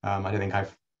knows. I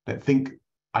don't think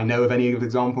I know of any of the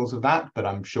examples of that, but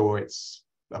I'm sure it's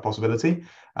a possibility.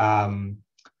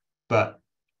 But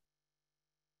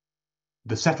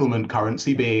the settlement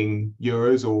currency being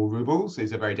euros or rubles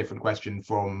is a very different question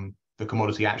from the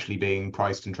commodity actually being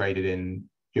priced and traded in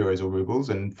euros or rubles.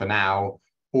 And for now,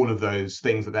 all of those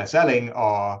things that they're selling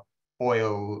are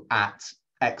oil at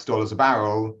X dollars a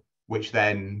barrel, which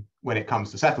then, when it comes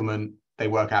to settlement, they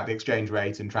work out the exchange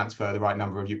rate and transfer the right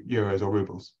number of euros or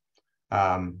rubles.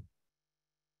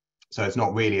 So it's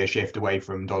not really a shift away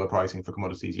from dollar pricing for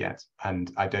commodities yet.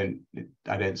 And I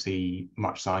don't see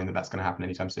much sign that that's going to happen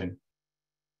anytime soon.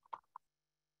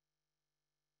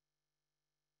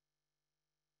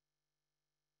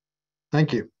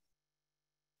 Thank you.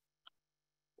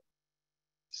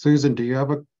 Susan, do you have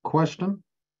a question?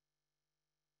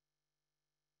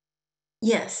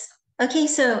 Yes. Okay,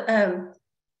 so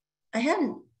I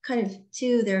have kind of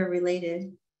two that are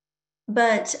related,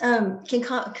 but can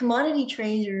commodity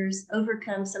traders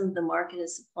overcome some of the market and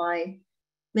supply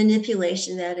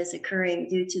manipulation that is occurring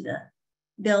due to the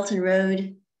Belt and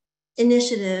Road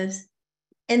initiatives?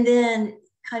 And then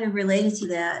kind of related to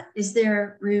that, is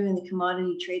there room in the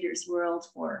commodity traders world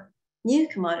for new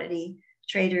commodity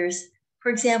traders? For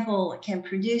example, can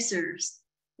producers,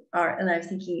 and I'm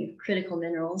thinking of critical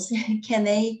minerals, can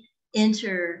they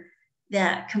enter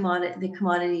the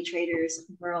commodity traders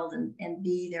world and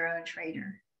be their own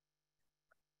trader?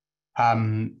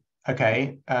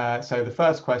 Okay, so the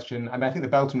first question, I think the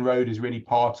Belt and Road is really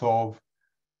part of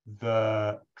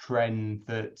the trend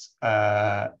that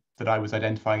I was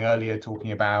identifying earlier,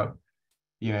 talking about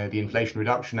the Inflation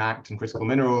Reduction Act and critical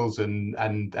minerals and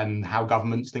how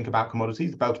governments think about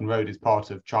commodities. The Belt and Road is part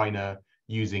of China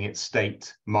using its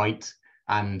state might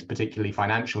and particularly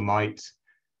financial might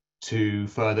to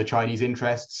further Chinese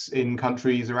interests in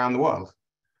countries around the world.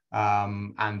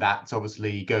 And that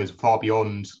obviously goes far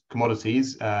beyond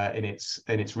commodities in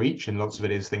its reach, and lots of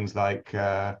it is things like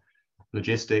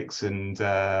logistics and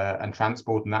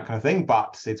transport and that kind of thing.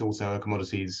 But it's also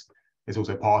commodities. It's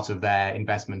also part of their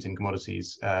investment in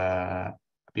commodities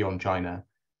beyond China,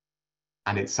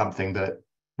 and it's something that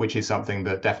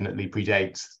definitely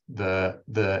predates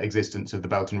the existence of the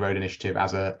Belt and Road Initiative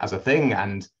as a thing.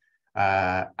 And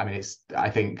I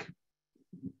think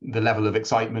the level of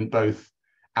excitement both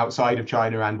outside of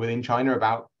China and within China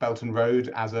about Belt and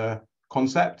Road as a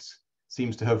concept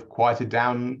seems to have quieted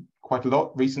down quite a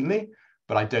lot recently,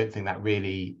 but I don't think that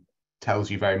really tells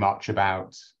you very much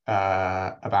about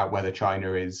whether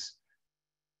China is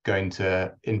going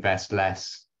to invest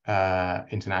less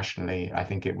internationally. I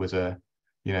think it was a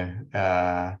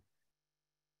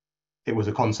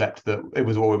concept that it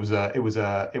was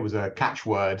a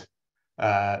catchword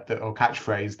or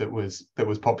catchphrase that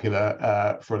was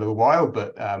popular for a little while,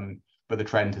 but the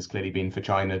trend has clearly been for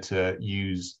China to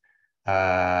use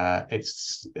the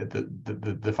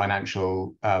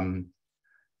financial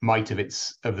might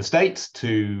of the state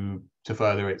to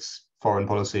further its foreign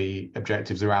policy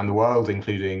objectives around the world,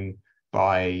 including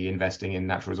by investing in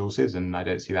natural resources, and I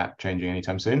don't see that changing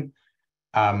anytime soon.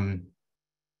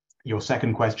 Your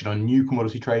second question on new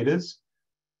commodity traders,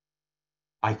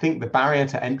 I think the barrier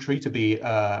to entry to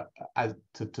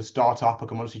start up a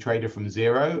commodity trader from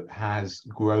zero has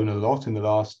grown a lot in the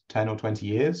last 10 or 20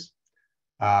 years,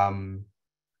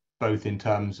 both in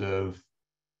terms of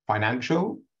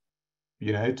financial,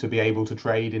 to be able to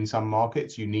trade in some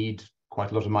markets, you need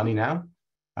quite a lot of money now,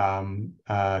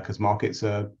 because markets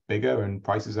are bigger and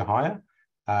prices are higher.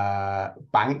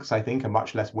 Banks, I think, are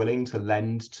much less willing to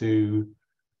lend to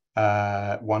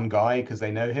one guy because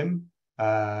they know him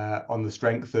on the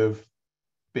strength of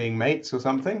being mates or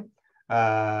something.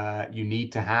 You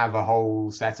need to have a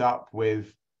whole setup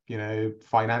with,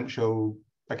 financial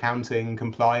accounting,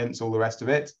 compliance, all the rest of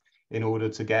it, in order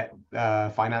to get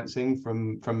financing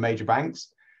from major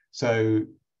banks. So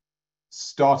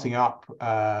starting up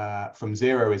from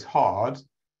zero is hard,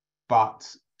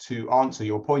 but to answer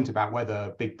your point about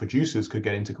whether big producers could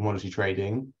get into commodity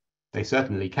trading, they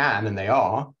certainly can, and they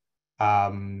are. I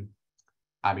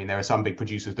mean, there are some big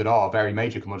producers that are very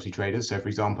major commodity traders. So, for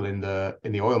example, in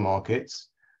the oil markets,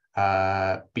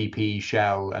 BP,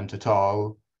 Shell, and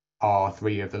Total are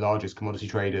three of the largest commodity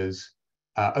traders,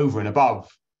 over and above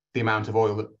the amount of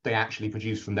oil that they actually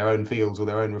produce from their own fields or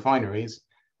their own refineries.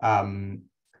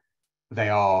 They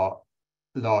are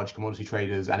large commodity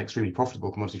traders and extremely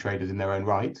profitable commodity traders in their own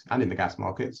right, and in the gas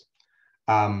markets.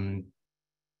 And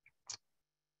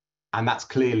that's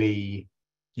clearly,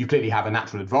 you clearly have a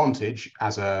natural advantage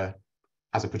as a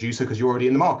producer, because you're already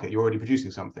in the market, you're already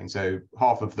producing something. So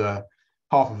half of the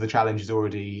challenge is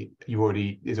already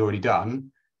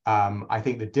done. I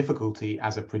think the difficulty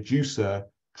as a producer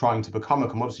trying to become a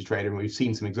commodity trader, and we've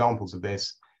seen some examples of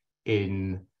this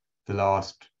in the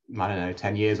last,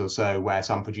 10 years or so, where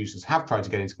some producers have tried to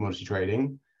get into commodity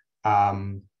trading,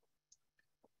 and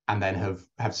then have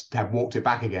walked it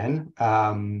back again,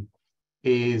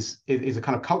 is a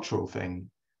kind of cultural thing.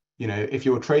 If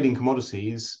you're trading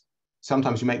commodities,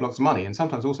 sometimes you make lots of money, and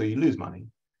sometimes also you lose money.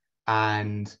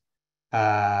 And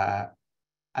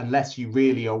unless you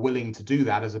really are willing to do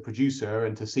that as a producer,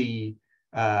 and to see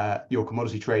your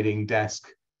commodity trading desk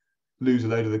lose a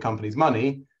load of the company's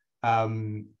money,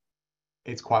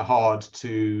 it's quite hard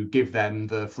to give them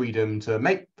the freedom to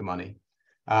make the money.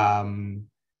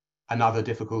 Another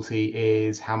difficulty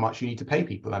is how much you need to pay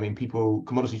people. I mean,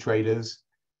 commodity traders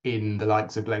in the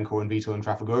likes of Glencore and Vitol and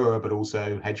Trafigura, but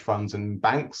also hedge funds and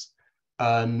banks,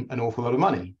 earn an awful lot of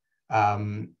money.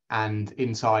 And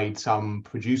inside some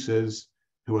producers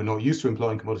who are not used to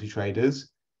employing commodity traders,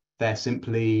 they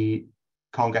simply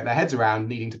can't get their heads around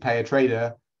needing to pay a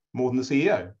trader more than the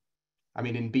CEO. I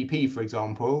mean, in BP, for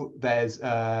example, there's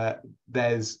I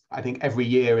think every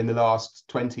year in the last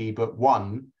 20 but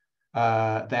one,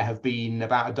 there have been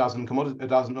about a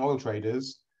dozen oil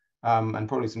traders, and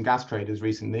probably some gas traders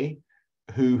recently,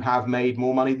 who have made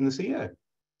more money than the CEO.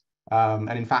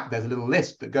 And in fact, there's a little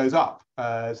list that goes up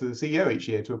to the CEO each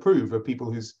year to approve of people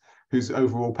whose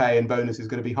overall pay and bonus is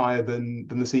going to be higher than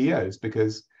the CEOs,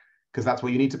 because that's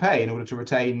what you need to pay in order to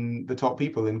retain the top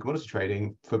people in commodity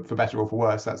trading, for better or for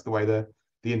worse. That's the way the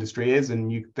industry is.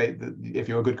 And if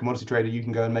you're a good commodity trader, you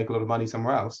can go and make a lot of money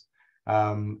somewhere else.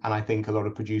 And I think a lot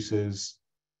of producers,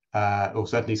 or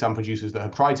certainly some producers that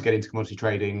have tried to get into commodity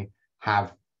trading,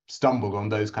 have stumbled on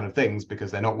those kind of things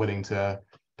because they're not willing to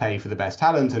pay for the best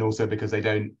talent, and also because they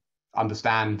don't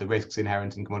understand the risks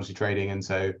inherent in commodity trading, and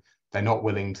so they're not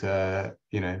willing to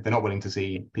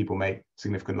see people make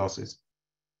significant losses.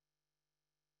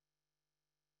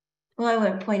 Well, I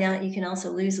want to point out you can also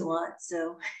lose a lot,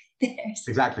 so there's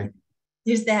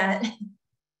that.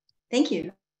 Thank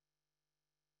you.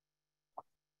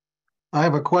 I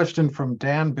have a question from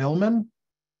Dan Billman,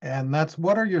 and that's,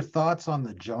 what are your thoughts on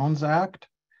the Jones Act?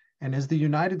 And is the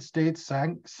United States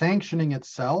sanctioning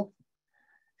itself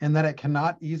in that it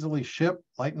cannot easily ship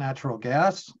light natural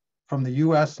gas from the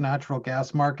US natural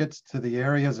gas markets to the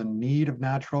areas in need of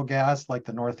natural gas, like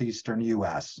the northeastern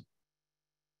US?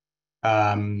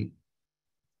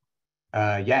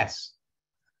 Yes,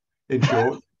 in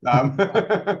short.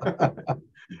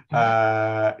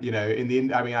 You know, in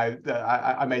the, I mean,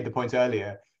 I made the point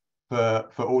earlier, for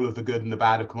all of the good and the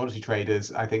bad of commodity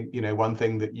traders, I think, you know, one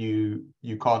thing that you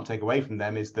can't take away from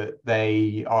them is that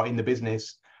they are in the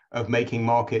business of making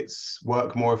markets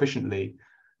work more efficiently.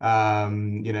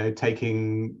 You know,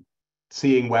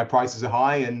 seeing where prices are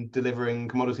high and delivering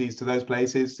commodities to those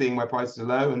places, seeing where prices are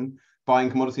low and buying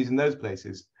commodities in those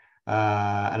places.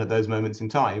 And at those moments in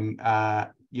time,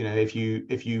 you know, if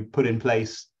you put in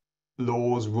place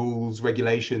laws, rules,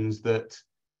 regulations that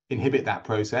inhibit that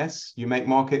process, you make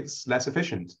markets less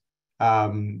efficient.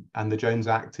 And the Jones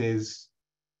Act is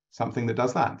something that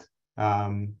does that.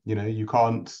 You know, you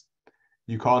can't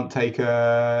take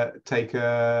a,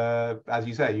 as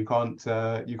you say, you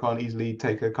can't easily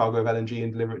take a cargo of LNG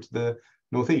and deliver it to the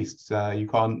Northeast. You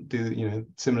can't do, you know,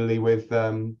 similarly with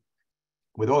oil.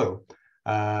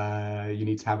 You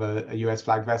need to have a US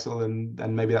flagged vessel,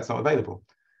 and maybe that's not available.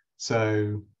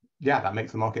 So yeah, that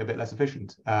makes the market a bit less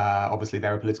efficient. Obviously,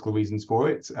 there are political reasons for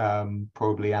it.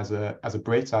 Probably as a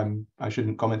Brit, I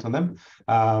shouldn't comment on them.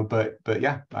 But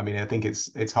yeah, I mean, I think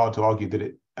it's hard to argue that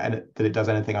it does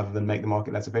anything other than make the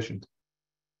market less efficient.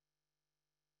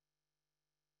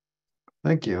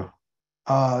 Thank you.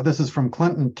 This is from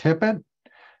Clinton Tippett.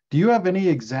 Do you have any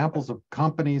examples of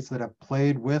companies that have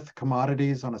played with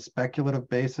commodities on a speculative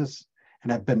basis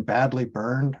and have been badly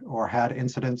burned, or had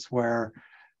incidents where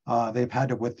they've had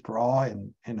to withdraw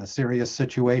in a serious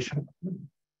situation?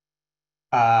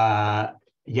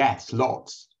 Yes,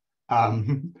 lots.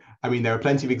 I mean, there are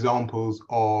plenty of examples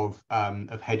of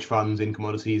hedge funds in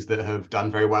commodities that have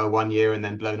done very well one year and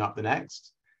then blown up the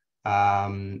next. I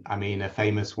mean, a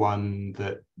famous one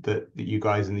that you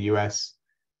guys in the US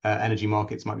energy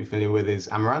markets might be familiar with is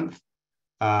Amaranth,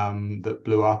 that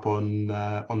blew up on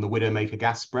the Widowmaker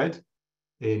gas spread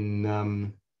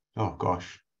in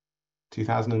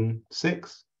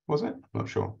 2006, was it? Not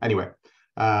sure. Anyway,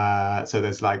 so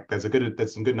there's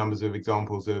some good numbers of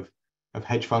examples of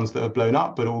hedge funds that have blown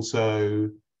up, but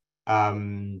also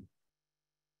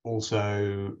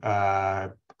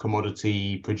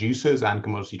commodity producers and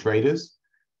commodity traders.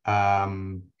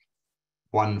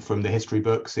 One from the history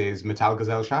books is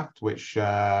Metallgesellschaft, which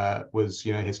was,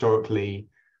 you know, historically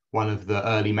one of the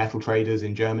early metal traders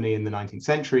in Germany in the 19th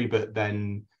century, but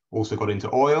then also got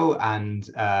into oil, and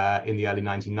in the early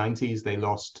 1990s, they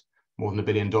lost more than $1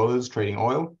 billion trading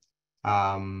oil.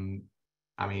 I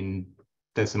mean,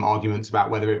 there's some arguments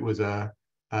about whether it was a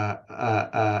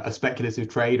speculative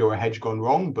trade or a hedge gone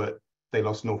wrong, but they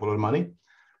lost an awful lot of money.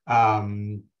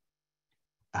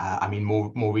 I mean,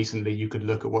 more recently, you could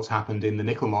look at what's happened in the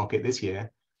nickel market this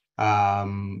year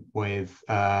with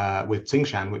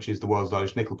Tsingshan, which is the world's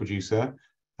largest nickel producer.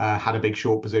 Had a big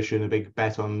short position, a big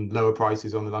bet on lower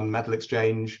prices on the London Metal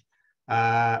Exchange,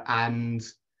 and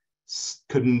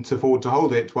couldn't afford to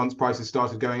hold it once prices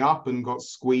started going up, and got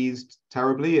squeezed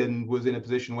terribly, and was in a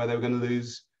position where they were going to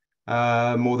lose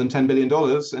more than $10 billion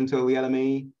until the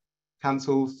LME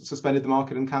suspended the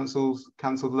market and cancelled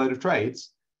a load of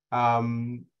trades,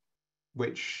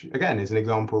 which again is an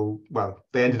example. Well,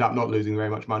 they ended up not losing very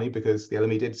much money because the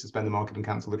LME did suspend the market and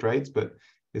cancel the trades, but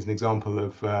is an example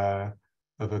of a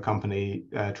company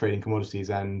trading commodities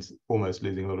and almost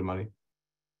losing a lot of money.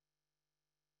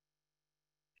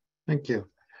 Thank you.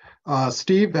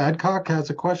 Steve Adcock has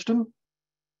a question.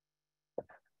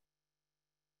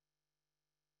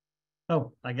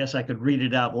 Oh, I guess I could read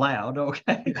it out loud.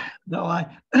 Okay. No,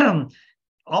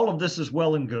 all of this is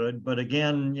well and good, but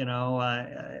again, you know,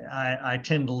 I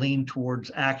tend to lean towards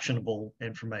actionable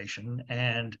information,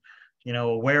 and, you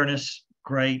know, awareness,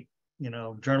 great. You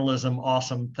know, journalism,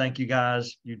 awesome. Thank you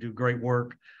guys. You do great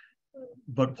work.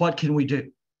 But what can we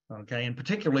do? Okay. And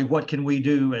particularly, what can we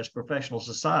do as professional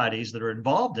societies that are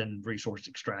involved in resource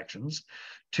extractions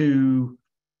to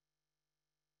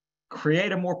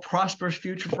create a more prosperous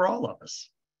future for all of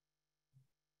us?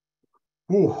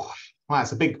 Ooh, well,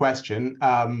 that's a big question.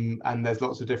 And there's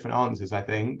lots of different answers, I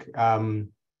think. I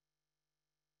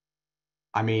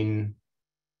mean,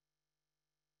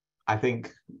 I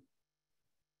think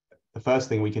the first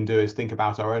thing we can do is think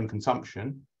about our own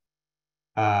consumption.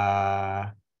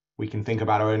 We can think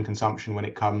about our own consumption when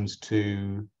it comes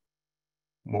to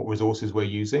what resources we're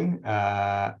using,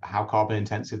 how carbon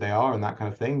intensive they are, and that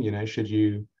kind of thing. You know,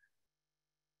 do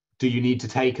you need to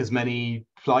take as many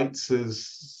flights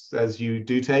as you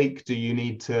do take? Do you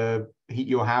need to heat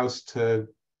your house to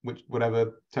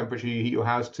whatever temperature you heat your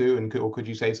house to, or could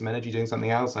you save some energy doing something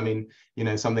else? I mean, you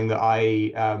know, something that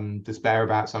I despair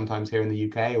about sometimes here in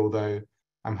the UK, although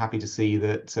I'm happy to see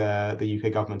that the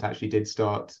UK government actually did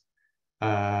start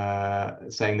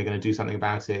saying they're going to do something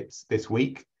about it this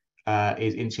week,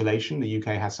 is insulation. The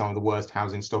UK has some of the worst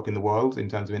housing stock in the world in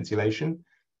terms of insulation,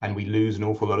 and we lose an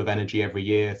awful lot of energy every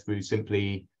year through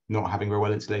simply not having very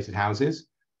well insulated houses.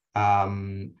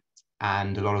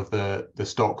 And a lot of the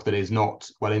stock that is not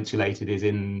well insulated is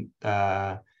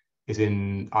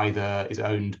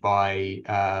owned by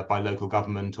local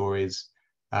government or is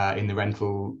in the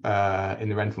rental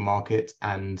market,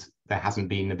 and there hasn't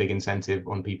been a big incentive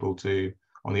on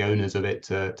the owners of it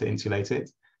to insulate it.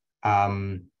 I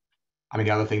mean,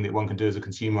 the other thing that one can do as a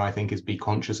consumer, I think, is be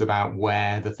conscious about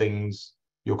where the things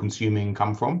you're consuming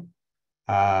come from.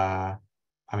 I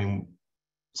mean,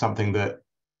 something that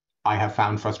I have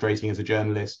found frustrating as a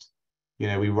journalist, you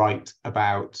know, we write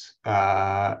about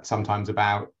sometimes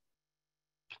about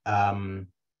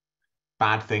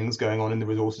bad things going on in the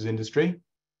resources industry,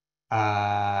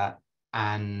 and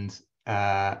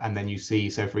then you see,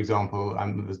 so for example,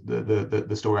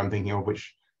 the story I'm thinking of,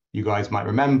 which you guys might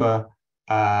remember,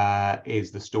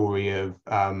 is the story of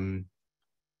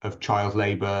child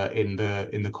labor in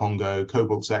the Congo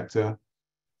cobalt sector,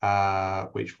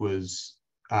 which was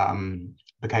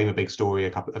became a big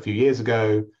story a few years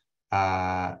ago.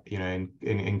 You know,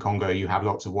 in Congo, you have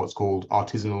lots of what's called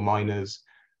artisanal miners,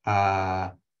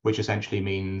 which essentially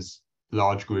means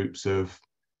large groups of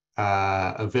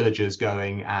villagers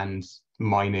going and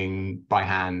mining by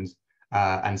hand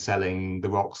and selling the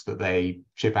rocks that they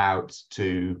ship out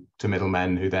to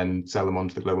middlemen who then sell them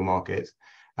onto the global market.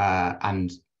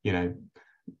 And, you know,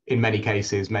 in many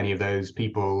cases, many of those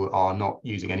people are not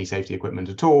using any safety equipment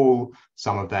at all.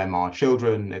 Some of them are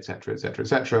children, et cetera, et cetera, et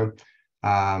cetera.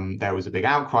 There was a big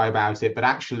outcry about it, but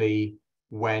actually,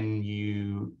 when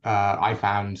I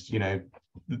found, you know,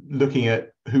 looking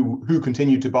at who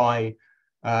continued to buy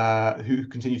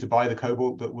the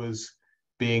cobalt that was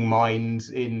being mined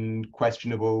in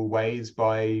questionable ways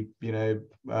by, you know,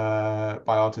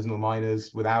 by artisanal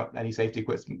miners without any safety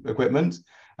equipment,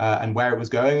 and where it was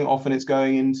going. Often it's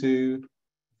going into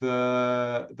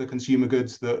the consumer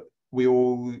goods that we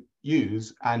all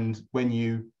use. And when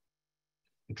you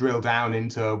drill down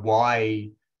into why,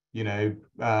 you know,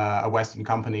 a Western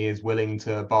company is willing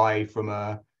to buy from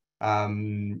a I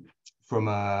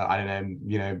don't know,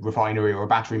 you know, refinery or a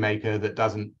battery maker that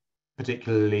doesn't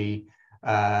particularly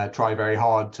try very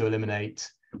hard to eliminate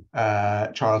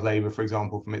child labor, for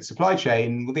example, from its supply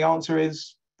chain, well, the answer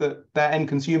is that their end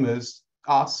consumers,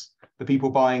 us, the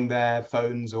people buying their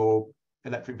phones or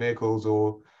electric vehicles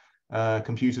or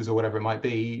computers or whatever it might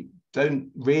be,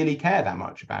 don't really care that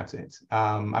much about it.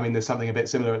 I mean, there's something a bit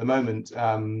similar at the moment.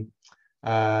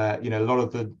 You know, a lot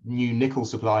of the new nickel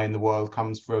supply in the world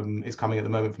is coming at the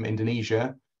moment from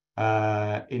Indonesia.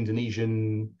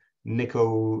 Indonesian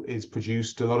nickel is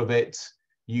produced, a lot of it,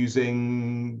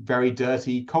 using very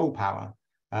dirty coal power.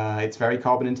 It's very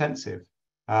carbon intensive.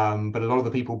 But a lot of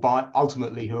the people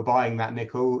ultimately who are buying that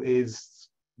nickel is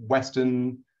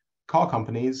Western car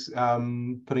companies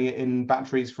putting it in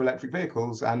batteries for electric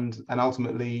vehicles, and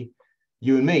ultimately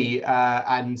you and me,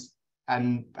 and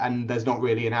there's not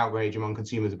really an outrage among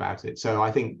consumers about it. So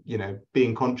I think, you know,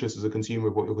 being conscious as a consumer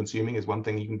of what you're consuming is one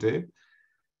thing you can do.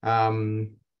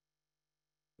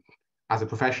 As a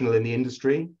professional in the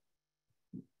industry,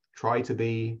 try to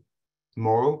be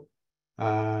moral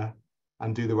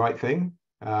and do the right thing.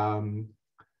 You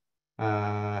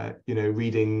know,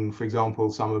 reading, for example,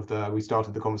 we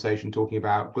started the conversation talking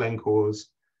about Glencore's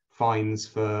fines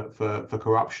for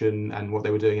corruption and what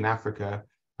they were doing in Africa.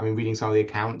 I mean, reading some of the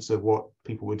accounts of what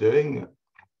people were doing,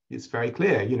 it's very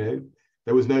clear, you know,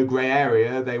 there was no gray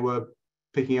area. They were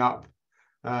picking up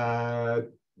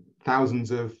hundreds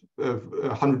of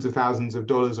thousands of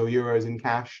dollars or euros in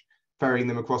cash, ferrying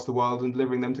them across the world and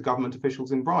delivering them to government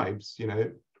officials in bribes. You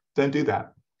know, don't do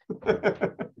that.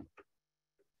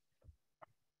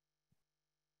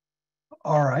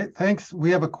 All right, thanks. We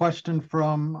have a question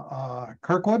from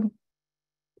Kirkwood.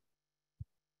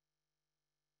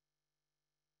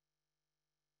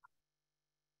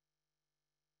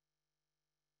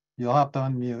 You'll have to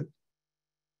unmute.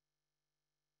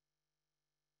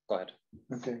 Go ahead.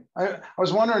 Okay. I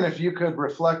was wondering if you could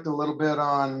reflect a little bit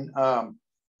on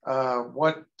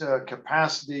what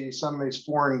capacity some of these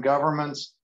foreign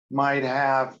governments might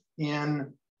have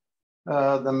in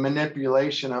the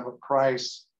manipulation of a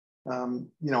price. You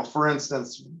know, for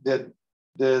instance, did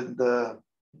the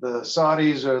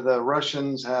Saudis or the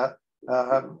Russians have,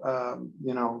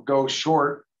 you know, go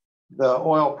short the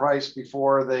oil price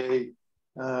before they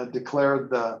declared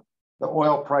the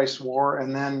oil price war?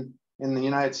 And then in the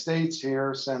United States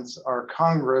here, since our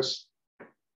Congress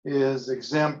is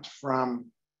exempt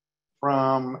from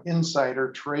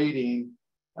insider trading,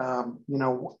 you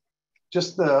know,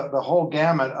 just the whole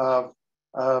gamut of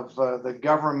of the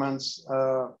government's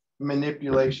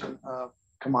manipulation of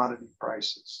commodity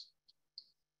prices?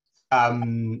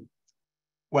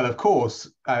 Well, of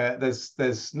course,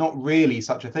 there's not really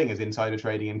such a thing as insider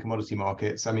trading in commodity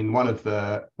markets. I mean, one of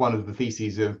the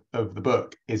theses of the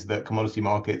book is that commodity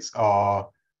markets are,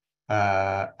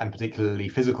 and particularly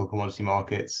physical commodity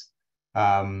markets,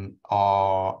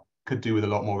 could do with a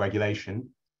lot more regulation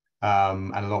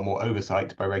and a lot more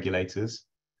oversight by regulators.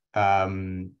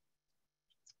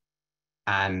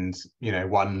 And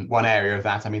one area of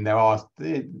that, I mean, there are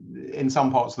in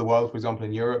some parts of the world, for example,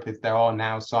 in Europe, there are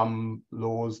now some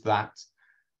laws that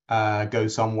go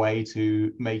some way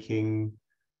to making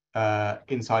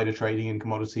insider trading in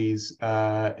commodities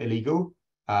illegal,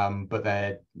 but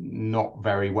they're not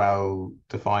very well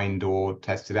defined or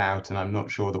tested out, and I'm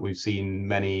not sure that we've seen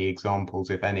many examples,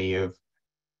 if any, of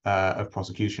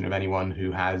prosecution of anyone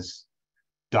who has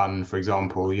done, for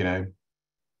example,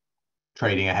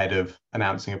 trading ahead of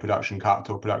announcing a production cut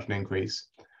or production increase.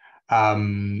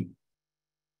 If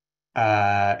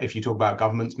you talk about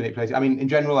governments manipulating, I mean, in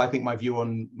general, I think my view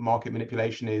on market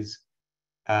manipulation is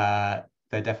there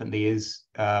definitely is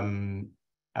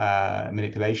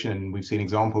manipulation, and we've seen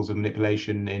examples of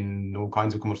manipulation in all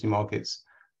kinds of commodity markets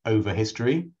over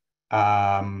history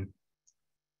by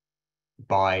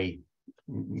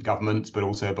governments, but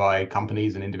also by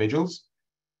companies and individuals.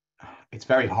 It's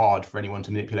very hard for anyone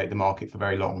to manipulate the market for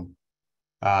very long.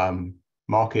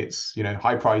 Markets,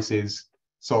 high prices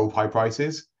solve high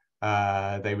prices.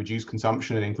 They reduce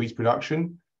consumption and increase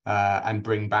production, and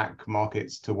bring back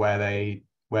markets to where they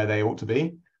ought to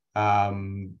be.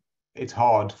 It's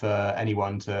hard for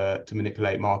anyone to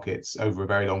manipulate markets over a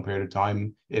very long period of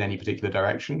time in any particular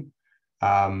direction.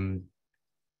 I'm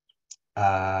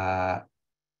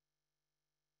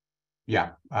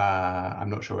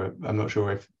not sure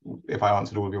if I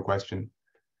answered all of your question.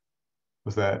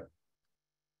 Was there?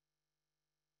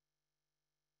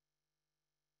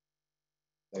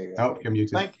 There you go. Oh, you're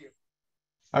muted. Thank you.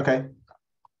 Okay.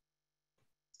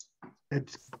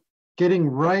 It's getting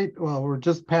right. Well, we're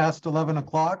just past 11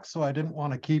 o'clock, so I didn't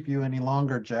want to keep you any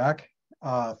longer, Jack.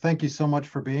 Thank you so much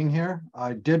for being here.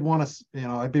 I did want to,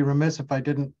 I'd be remiss if I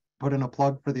didn't put in a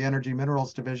plug for the Energy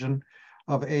Minerals Division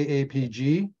of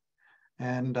AAPG.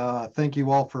 And thank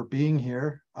you all for being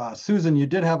here. Susan, you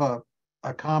did have a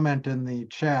comment in the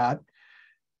chat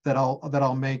that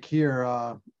I'll make here,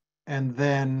 and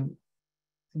then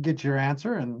get your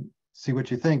answer and see what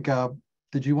you think.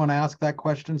 Did you want to ask that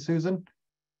question, Susan?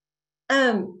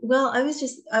 Well, I was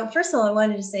just, first of all, I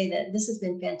wanted to say that this has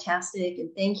been fantastic, and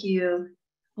thank you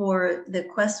for the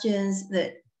questions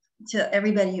to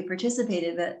everybody who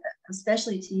participated, but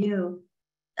especially to you,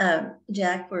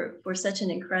 Jack, for such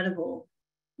an incredible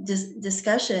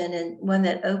discussion, and one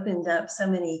that opened up so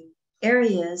many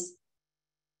areas.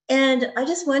 And I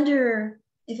just wonder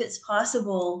if it's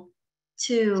possible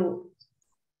to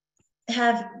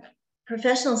have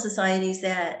professional societies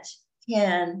that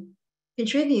can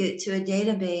contribute to a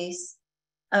database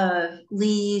of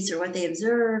leads or what they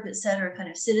observe, et cetera, kind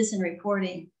of citizen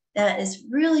reporting that is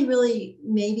really, really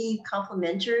maybe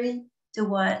complementary to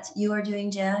what you are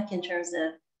doing, Jack, in terms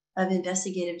of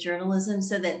investigative journalism,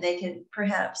 so that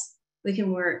we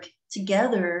can work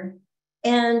together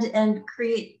and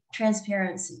create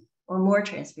transparency, or more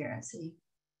transparency.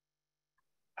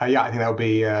 Yeah, I think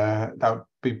that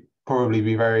would probably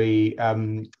be very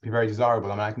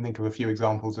desirable. I mean, I can think of a few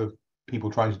examples of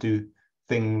people trying to do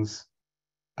things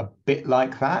a bit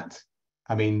like that.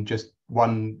 I mean, just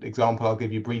one example I'll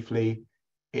give you briefly,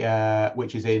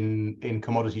 which is in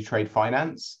commodity trade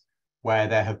finance, where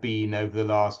there have been over the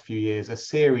last few years a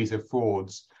series of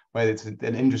frauds, where it's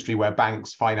an industry where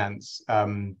banks finance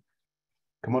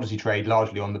commodity trade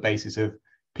largely on the basis of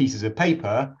pieces of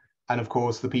paper, and of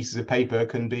course the pieces of paper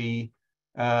can be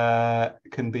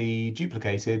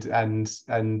duplicated and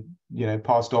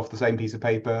passed off, the same piece of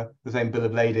paper, the same bill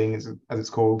of lading as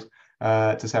it's called,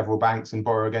 to several banks and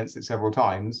borrow against it several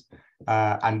times.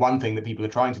 And one thing that people are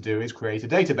trying to do is create a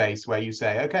database where you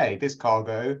say, okay, this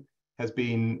cargo has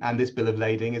been, and this bill of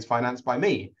lading is financed by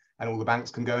me, and all the banks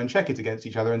can go and check it against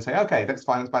each other and say, okay, that's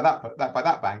financed by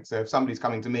that bank. So if somebody's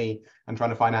coming to me and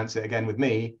trying to finance it again with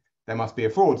me, there must be a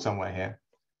fraud somewhere here.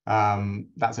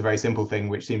 That's a very simple thing,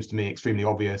 which seems to me extremely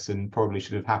obvious and probably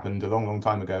should have happened a long, long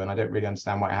time ago. And I don't really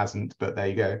understand why it hasn't, but there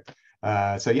you go.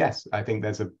 So yes, I think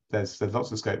there's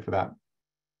lots of scope for that.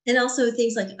 And also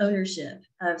things like ownership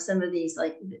of some of these,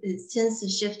 like it tends to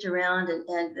shift around,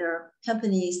 and there are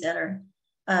companies that are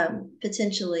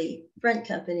potentially front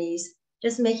companies,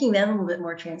 just making that a little bit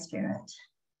more transparent.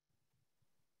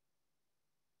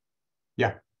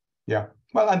 Yeah.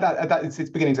 Well, and that it's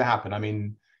beginning to happen. I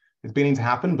mean, it's beginning to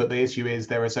happen, but the issue is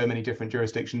there are so many different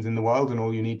jurisdictions in the world, and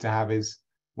all you need to have is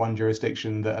one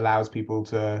jurisdiction that allows people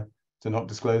to not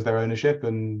disclose their ownership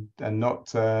and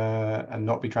not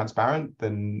be transparent.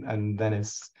 And then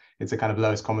it's a kind of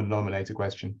lowest common denominator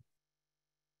question.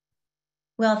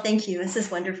 Well, thank you. This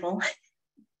is wonderful.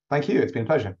 Thank you. It's been a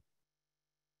pleasure.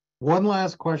 One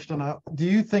last question. Do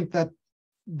you think that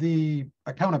the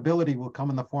accountability will come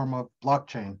in the form of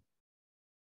blockchain?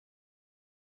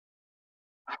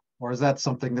 Or is that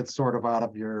something that's sort of out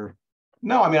of your...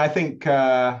 No, I mean, I think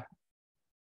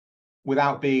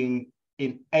without being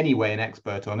in any way an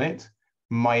expert on it,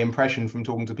 my impression from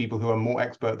talking to people who are more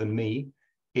expert than me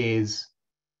is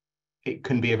it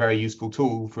can be a very useful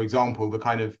tool. For example, the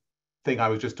kind of thing I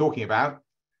was just talking about,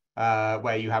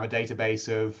 where you have a database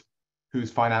of who's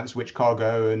financed which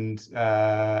cargo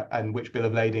and which bill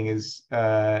of lading is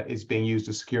being used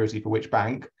as security for which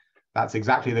bank. That's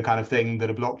exactly the kind of thing that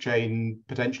a blockchain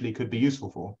potentially could be useful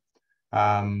for.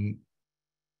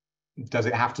 Does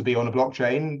it have to be on a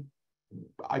blockchain?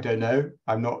 I don't know.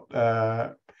 I'm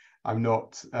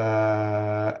not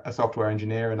a software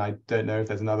engineer, and I don't know if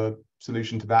there's another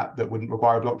solution to that wouldn't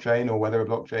require a blockchain, or whether a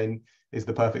blockchain is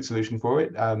the perfect solution for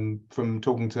it. From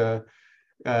talking to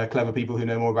clever people who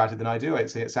know more about it than I do,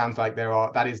 it sounds like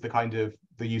that is the kind of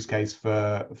the use case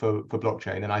for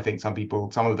blockchain, and I think some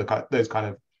of those kind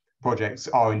of projects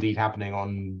are indeed happening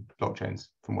on blockchains,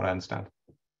 from what I understand.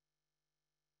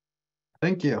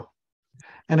 Thank you.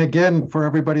 And again, for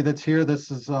everybody that's here, this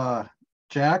is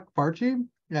Jack Farchy,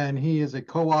 and he is a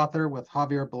co-author with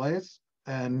Javier Blaise,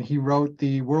 and he wrote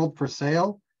The World for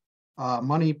Sale,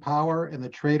 Money, Power, and the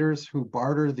Traders Who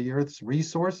Barter the Earth's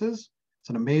Resources. It's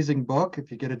an amazing book.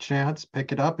 If you get a chance,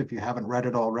 pick it up if you haven't read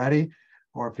it already,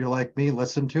 or if you're like me,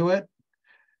 listen to it.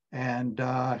 And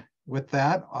with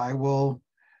that, I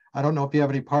don't know if you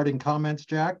have any parting comments,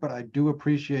 Jack, but I do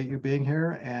appreciate you being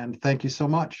here, and thank you so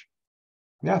much.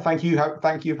 Yeah, thank you.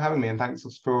 Thank you for having me, and thanks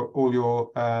for all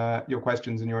your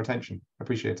questions and your attention. I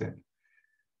appreciate it.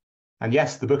 And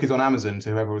yes, the book is on Amazon,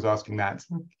 to whoever was asking that.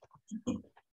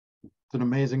 It's an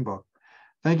amazing book.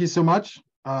 Thank you so much.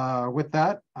 With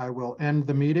that, I will end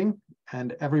the meeting,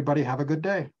 and everybody have a good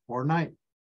day or night.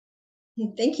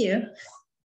 Thank you.